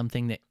take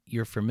something that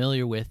you're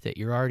familiar with, that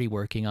you're already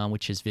working on,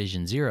 which is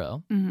Vision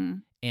Zero. Mm-hmm.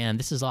 And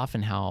this is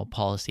often how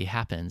policy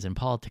happens and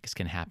politics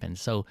can happen.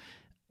 So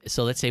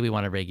let's say we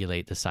want to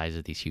regulate the size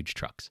of these huge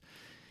trucks.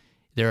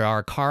 There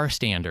are car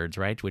standards,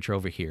 right, which are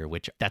over here,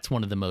 which that's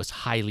one of the most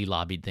highly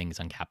lobbied things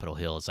on Capitol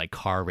Hill is like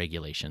car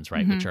regulations,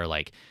 right, which are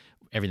like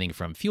everything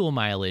from fuel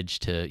mileage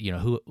to, you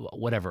know,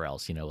 whatever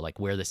else, you know, like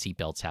where the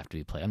seatbelts have to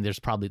be placed. I mean,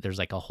 there's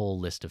like a whole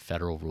list of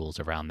federal rules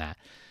around that.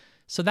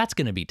 So that's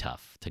going to be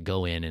tough to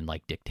go in and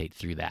like dictate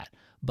through that.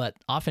 But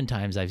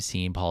oftentimes I've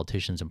seen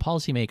politicians and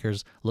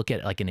policymakers look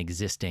at like an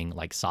existing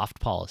like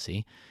soft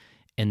policy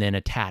and then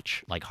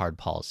attach like hard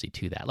policy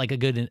to that. Like a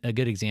good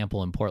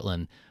example in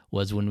Portland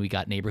was when we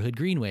got neighborhood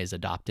greenways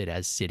adopted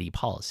as city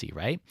policy,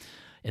 right?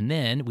 And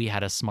then we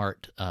had a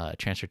smart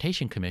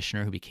transportation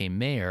commissioner who became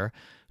mayor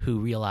who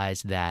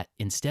realized that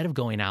instead of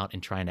going out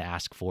and trying to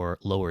ask for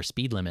lower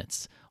speed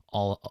limits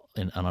on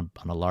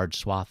a large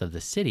swath of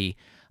the city,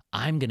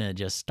 I'm going to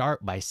just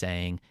start by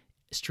saying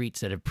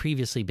streets that have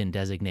previously been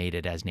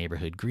designated as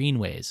neighborhood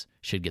greenways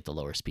should get the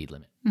lower speed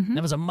limit. Mm-hmm.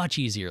 That was a much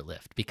easier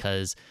lift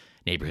because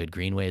neighborhood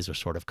greenways were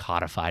sort of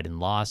codified in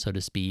law, so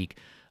to speak.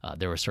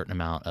 There were a certain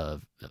amount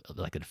of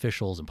elected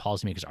officials and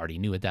policymakers already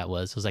knew what that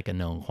was. It was like a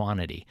known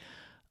quantity.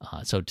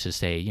 So to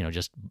say,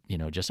 just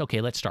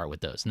okay, let's start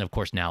with those. And of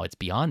course, now it's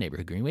beyond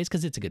neighborhood greenways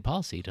because it's a good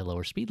policy to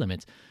lower speed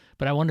limits.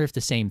 But I wonder if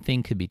the same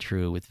thing could be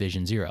true with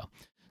Vision Zero.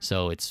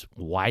 So it's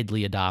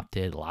widely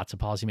adopted. Lots of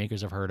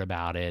policymakers have heard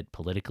about it.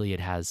 Politically, it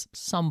has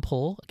some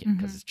pull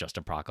because it's just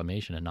a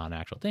proclamation and not an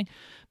actual thing,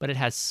 but it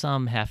has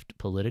some heft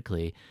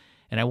politically.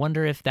 And I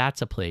wonder if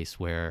that's a place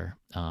where,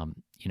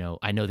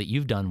 I know that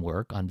you've done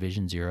work on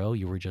Vision Zero.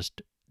 You were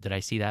did I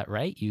see that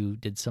right? You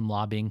did some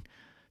lobbying.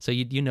 So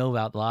you know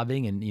about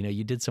lobbying and,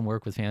 you did some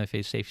work with Family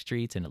Face Safe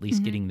Streets and at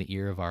least getting the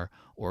ear of our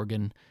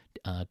Oregon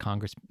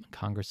Congress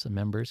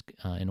members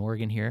in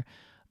Oregon here.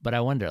 But I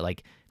wonder,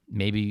 like,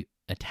 maybe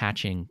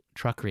attaching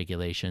truck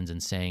regulations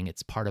and saying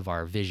it's part of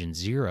our Vision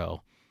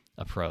Zero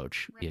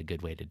approach would be a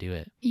good way to do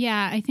it.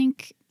 Yeah, I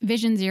think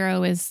Vision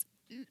Zero is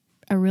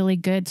a really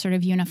good sort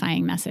of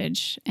unifying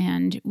message,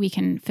 and we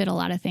can fit a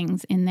lot of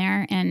things in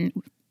there. And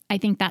I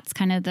think that's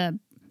kind of the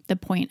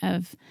point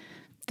of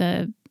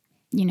the,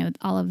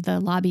 all of the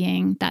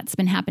lobbying that's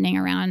been happening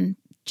around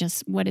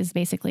just what is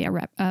basically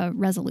a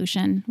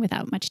resolution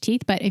without much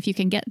teeth. But if you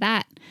can get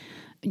that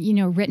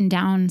written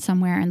down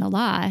somewhere in the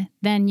law,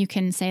 then you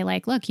can say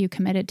like, look, you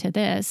committed to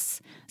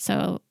this.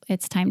 So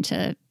it's time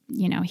to,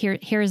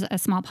 here's a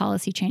small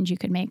policy change you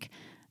could make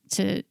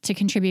to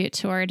contribute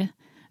toward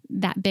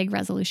that big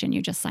resolution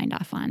you just signed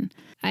off on.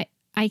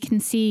 I can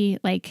see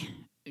like,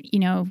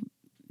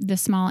 the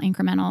small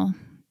incremental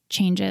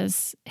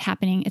changes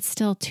happening. It's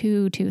still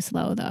too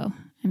slow though.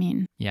 I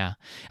mean, yeah,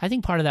 I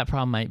think part of that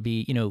problem might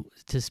be,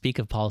 to speak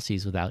of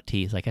policies without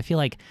teeth, like I feel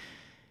like,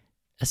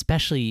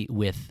 especially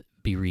with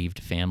bereaved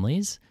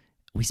families,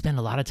 we spend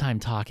a lot of time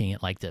talking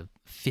at like the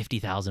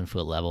 50,000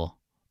 foot level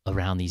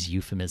around these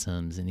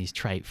euphemisms and these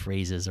trite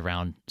phrases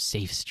around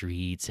safe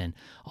streets and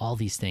all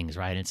these things,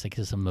 right? It's like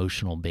this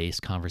emotional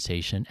based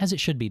conversation, as it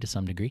should be to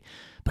some degree.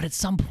 But at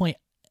some point,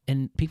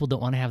 and people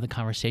don't want to have the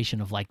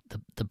conversation of like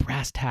the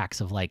brass tacks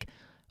of like,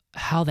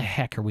 how the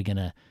heck are we going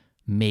to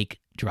make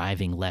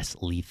driving less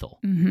lethal?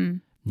 Mm-hmm.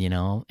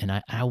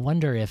 And I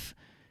wonder if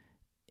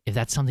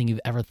that's something you've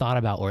ever thought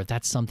about, or if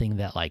that's something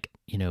that like,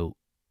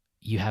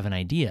 you have an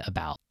idea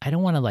about. I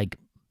don't want to like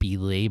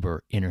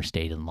belabor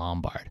Interstate and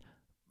Lombard,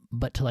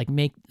 but to like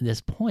make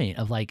this point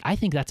of like, I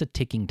think that's a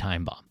ticking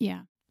time bomb.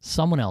 Yeah.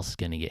 Someone else is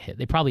going to get hit.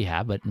 They probably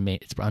have, but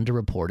it's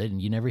underreported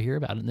and you never hear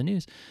about it in the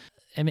news.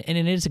 I mean, and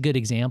it is a good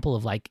example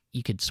of like,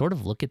 you could sort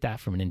of look at that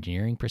from an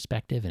engineering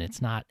perspective, and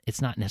it's not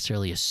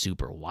necessarily a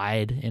super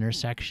wide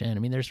intersection. I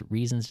mean, there's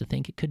reasons to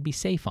think it could be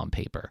safe on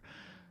paper,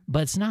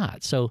 but it's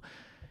not. So,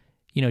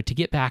 to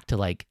get back to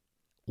like,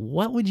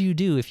 what would you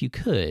do if you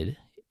could,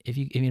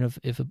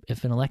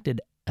 if an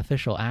elected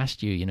official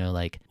asked you,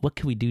 like, what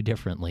could we do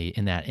differently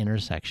in that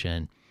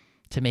intersection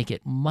to make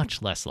it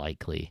much less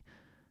likely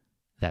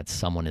that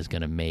someone is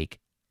going to make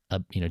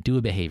do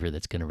a behavior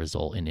that's going to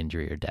result in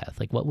injury or death?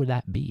 Like, what would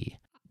that be?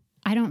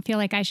 I don't feel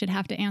like I should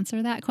have to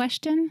answer that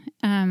question.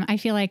 I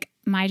feel like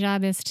my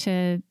job is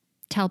to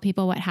tell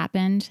people what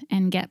happened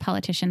and get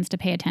politicians to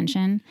pay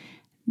attention.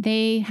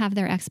 They have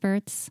their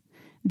experts.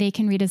 They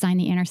can redesign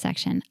the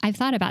intersection. I've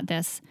thought about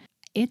this.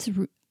 It's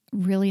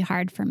really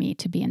hard for me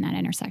to be in that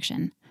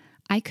intersection.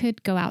 I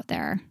could go out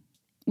there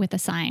with a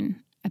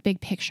sign, a big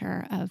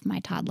picture of my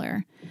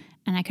toddler,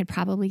 and I could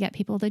probably get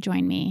people to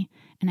join me,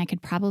 and I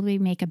could probably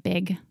make a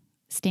big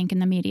stink in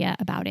the media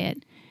about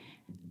it.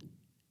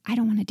 I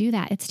don't want to do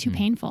that. It's too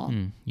painful.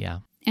 Yeah.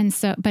 And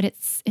so, but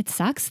it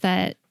sucks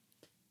that,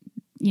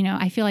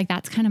 I feel like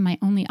that's kind of my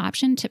only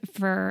option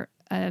for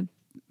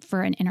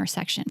an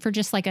intersection, for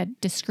just like a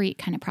discrete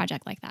kind of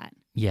project like that.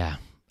 Yeah.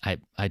 I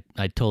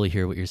totally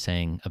hear what you're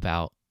saying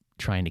about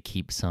trying to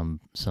keep some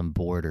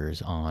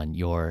borders on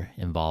your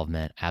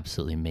involvement.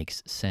 Absolutely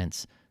makes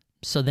sense.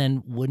 So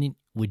then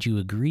would you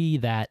agree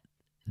that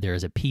there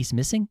is a piece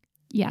missing?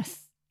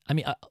 Yes. I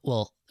mean,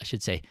 I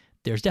should say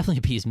there's definitely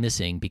a piece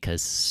missing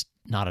because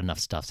not enough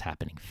stuff's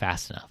happening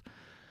fast enough.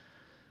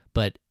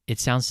 But it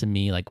sounds to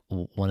me like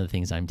one of the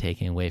things I'm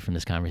taking away from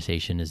this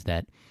conversation is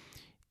that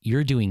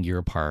you're doing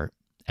your part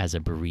as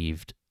a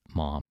bereaved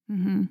mom.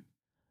 Mm-hmm.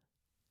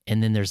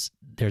 And then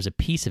there's a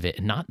piece of it,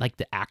 and not like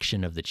the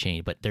action of the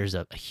change, but there's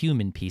a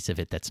human piece of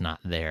it that's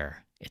not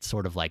there. It's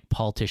sort of like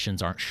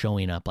politicians aren't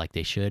showing up like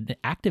they should.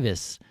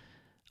 Activists,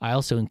 I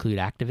also include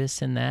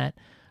activists in that.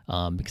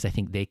 Because I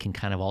think they can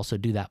kind of also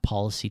do that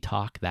policy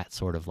talk, that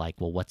sort of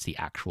like, well, what's the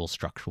actual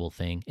structural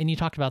thing? And you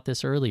talked about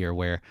this earlier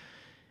where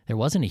there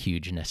wasn't a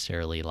huge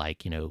necessarily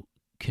like,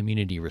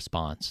 community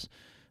response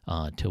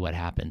to what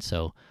happened.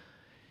 So,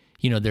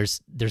 there's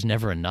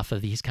never enough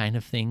of these kind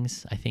of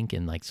things, I think,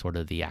 in like sort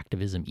of the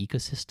activism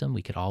ecosystem.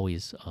 We could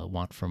always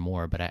want for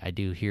more, but I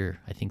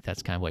think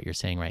that's kind of what you're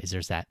saying, right? Is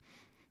there's that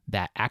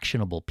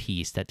actionable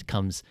piece that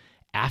comes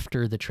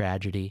after the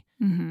tragedy,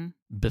 mm-hmm.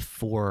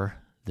 before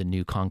the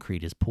new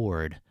concrete is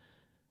poured,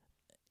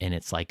 and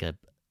it's like a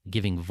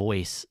giving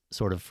voice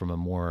sort of from a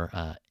more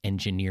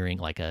engineering,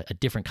 like a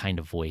different kind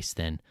of voice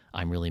than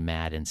I'm really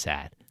mad and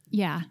sad.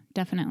 Yeah,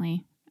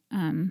 definitely.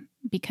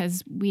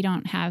 Because we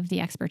don't have the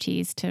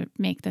expertise to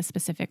make the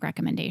specific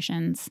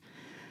recommendations.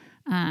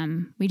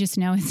 We just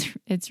know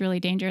it's really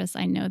dangerous.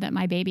 I know that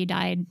my baby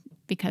died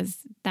because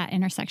that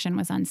intersection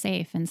was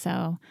unsafe. And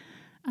so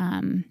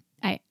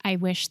I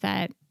wish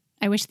that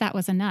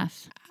was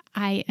enough.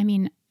 I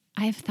mean,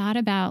 I've thought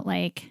about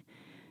like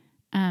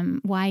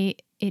why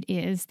it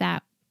is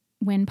that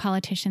when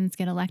politicians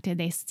get elected,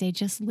 they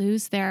just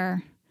lose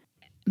their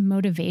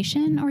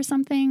motivation or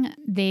something.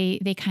 They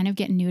kind of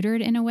get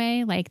neutered in a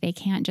way, like they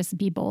can't just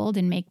be bold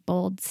and make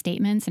bold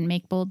statements and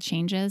make bold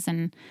changes.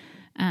 And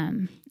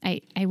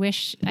I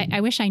wish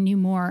I knew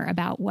more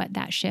about what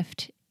that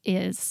shift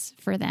is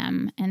for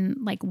them and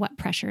like what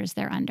pressures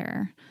they're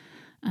under.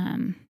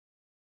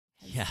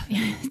 Yeah.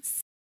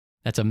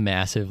 That's a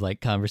massive like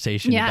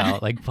conversation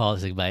about like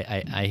politics. But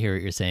I hear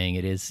what you're saying.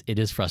 It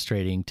is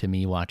frustrating to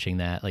me watching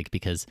that, like,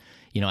 because,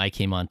 I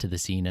came onto the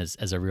scene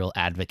as a real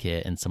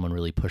advocate and someone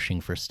really pushing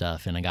for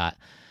stuff. And I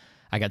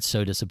got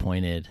so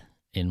disappointed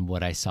in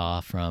what I saw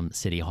from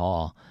City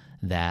Hall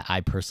that I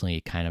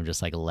personally kind of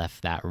just like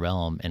left that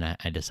realm, and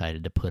I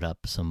decided to put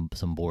up some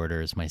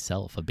borders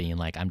myself of being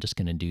like, I'm just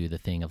going to do the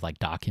thing of like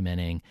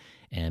documenting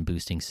and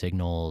boosting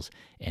signals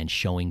and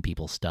showing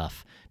people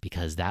stuff,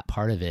 because that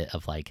part of it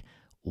of like,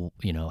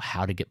 you know,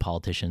 how to get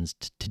politicians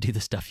to do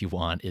the stuff you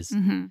want is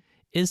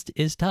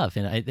tough.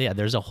 And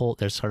there's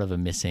sort of a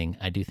missing,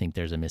 I do think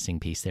there's a missing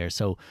piece there.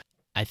 So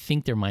I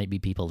think there might be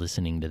people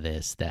listening to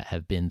this that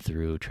have been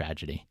through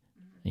tragedy,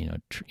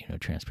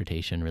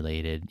 transportation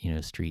related,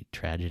 street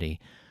tragedy.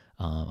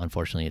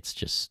 Unfortunately, it's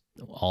just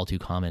all too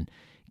common.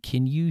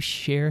 Can you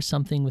share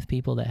something with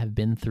people that have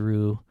been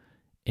through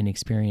an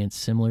experience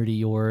similar to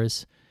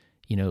yours,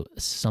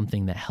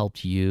 something that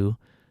helped you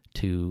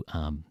to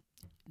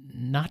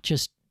not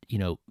just,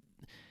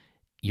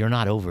 you're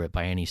not over it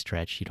by any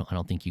stretch. I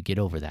don't think you get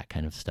over that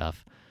kind of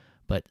stuff,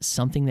 but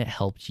something that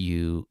helped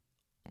you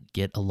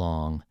get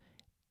along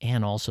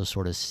and also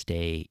sort of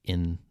stay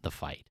in the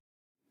fight.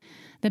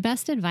 The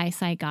best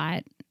advice I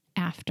got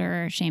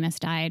after Seamus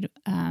died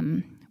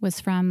was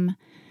from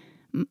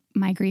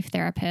my grief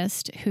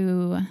therapist,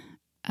 who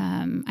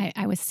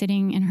I was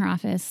sitting in her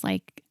office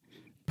like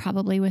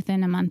probably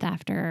within a month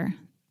after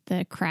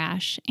the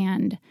crash.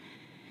 And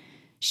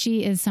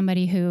she is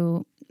somebody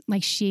who,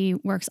 like, she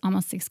works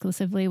almost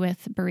exclusively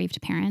with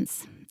bereaved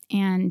parents.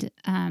 And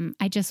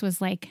I just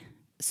was like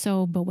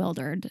so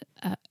bewildered,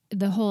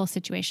 the whole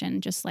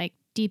situation, just like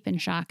deep in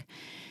shock.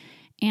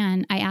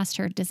 And I asked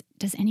her,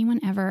 does anyone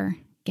ever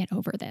get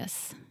over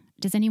this?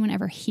 Does anyone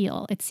ever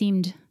heal? It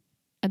seemed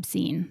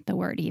obscene, the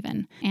word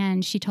even.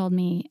 And she told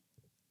me,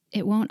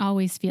 it won't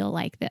always feel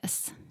like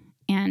this.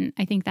 And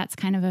I think that's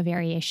kind of a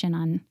variation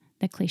on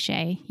the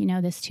cliche,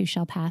 this too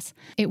shall pass.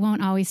 It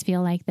won't always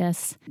feel like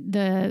this.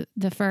 The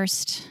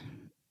first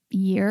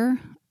year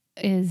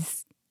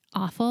is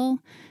awful.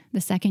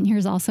 The second year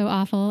is also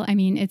awful. I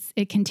mean,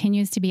 it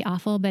continues to be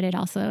awful, but it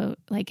also,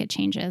 it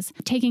changes.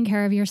 Taking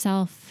care of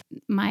yourself.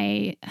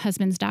 My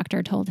husband's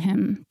doctor told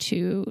him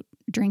to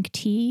drink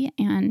tea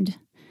and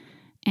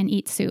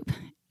eat soup.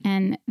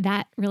 And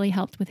that really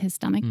helped with his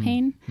stomach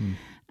pain.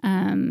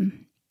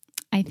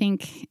 I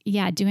think,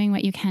 doing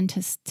what you can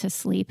to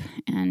sleep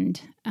and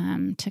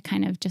to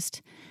kind of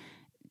just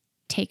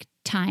take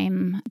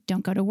time.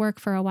 Don't go to work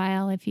for a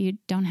while if you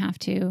don't have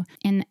to.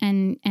 And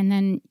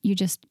then you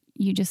just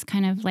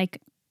kind of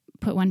like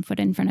put one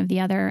foot in front of the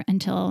other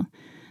until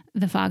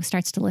the fog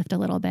starts to lift a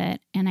little bit.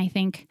 And I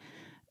think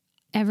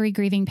every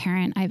grieving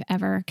parent I've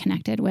ever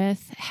connected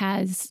with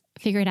has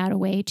figured out a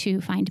way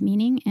to find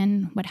meaning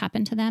in what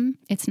happened to them.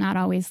 It's not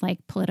always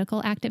like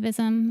political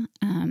activism.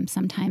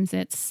 Sometimes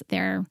it's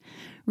they're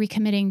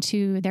recommitting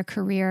to their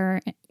career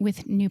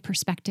with new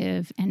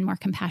perspective and more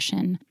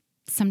compassion.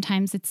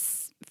 Sometimes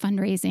it's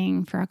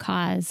fundraising for a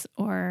cause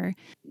or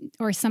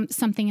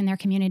something in their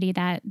community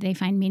that they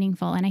find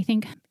meaningful. And I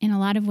think in a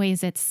lot of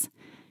ways it's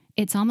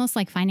almost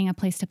like finding a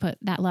place to put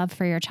that love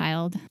for your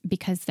child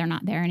because they're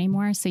not there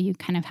anymore. So you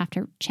kind of have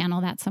to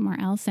channel that somewhere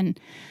else. And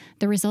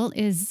the result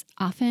is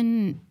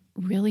often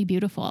really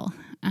beautiful.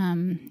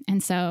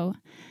 And so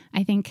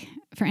I think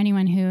for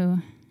anyone who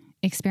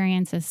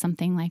experiences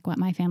something like what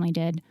my family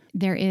did,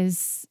 there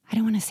is, I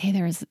don't want to say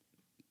there's,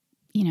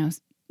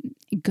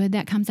 good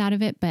that comes out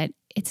of it, but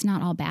it's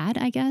not all bad,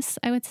 I guess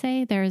I would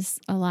say. There's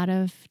a lot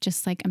of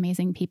just like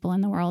amazing people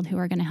in the world who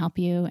are going to help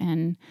you.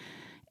 And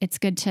it's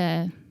good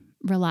to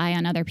rely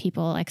on other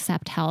people,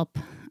 accept help,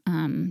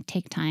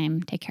 take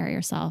time, take care of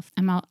yourself.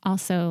 I'm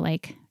also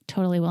like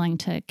totally willing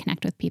to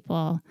connect with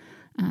people.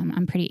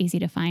 I'm pretty easy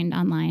to find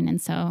online. And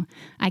so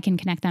I can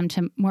connect them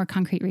to more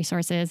concrete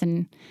resources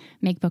and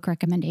make book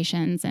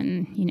recommendations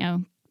and,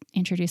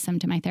 introduce them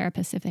to my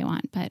therapist if they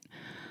want. But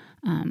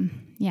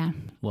yeah.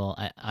 Well,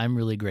 I'm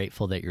really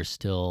grateful that you're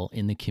still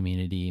in the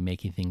community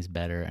making things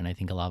better. And I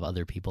think a lot of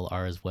other people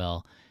are as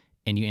well.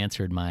 And you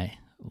answered my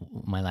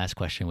last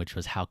question, which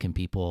was how can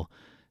people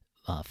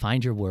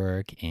find your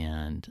work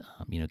and,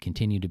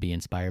 continue to be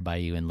inspired by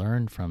you and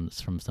learn from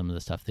some of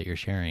the stuff that you're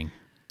sharing?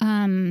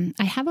 I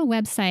have a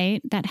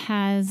website that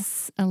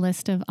has a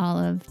list of all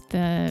of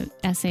the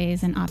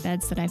essays and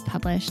op-eds that I've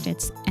published.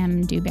 It's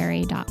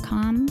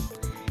mdewberry.com.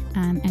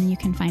 And you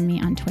can find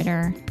me on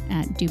Twitter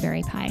at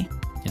DewberryPie.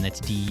 And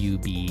that's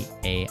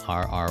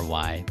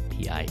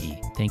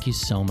DUBARRYPIE. Thank you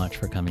so much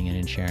for coming in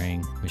and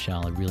sharing,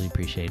 Michelle. I really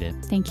appreciate it.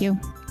 Thank you.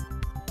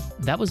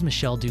 That was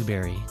Michelle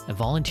Dewberry, a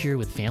volunteer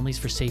with Families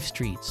for Safe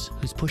Streets,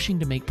 who's pushing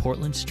to make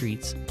Portland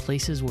streets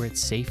places where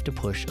it's safe to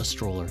push a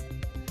stroller.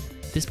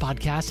 This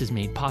podcast is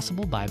made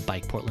possible by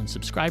Bike Portland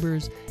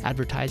subscribers,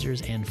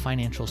 advertisers, and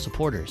financial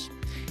supporters.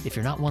 If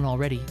you're not one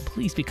already,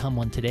 please become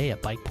one today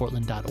at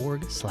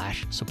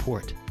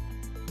bikeportland.org/support.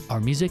 Our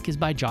music is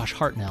by Josh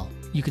Hartnell.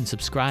 You can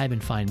subscribe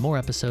and find more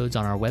episodes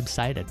on our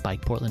website at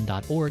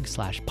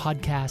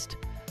bikeportland.org/podcast.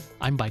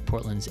 I'm Bike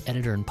Portland's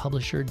editor and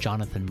publisher,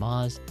 Jonathan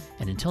Moz.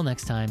 And until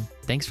next time,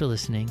 thanks for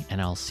listening,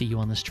 and I'll see you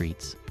on the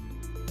streets.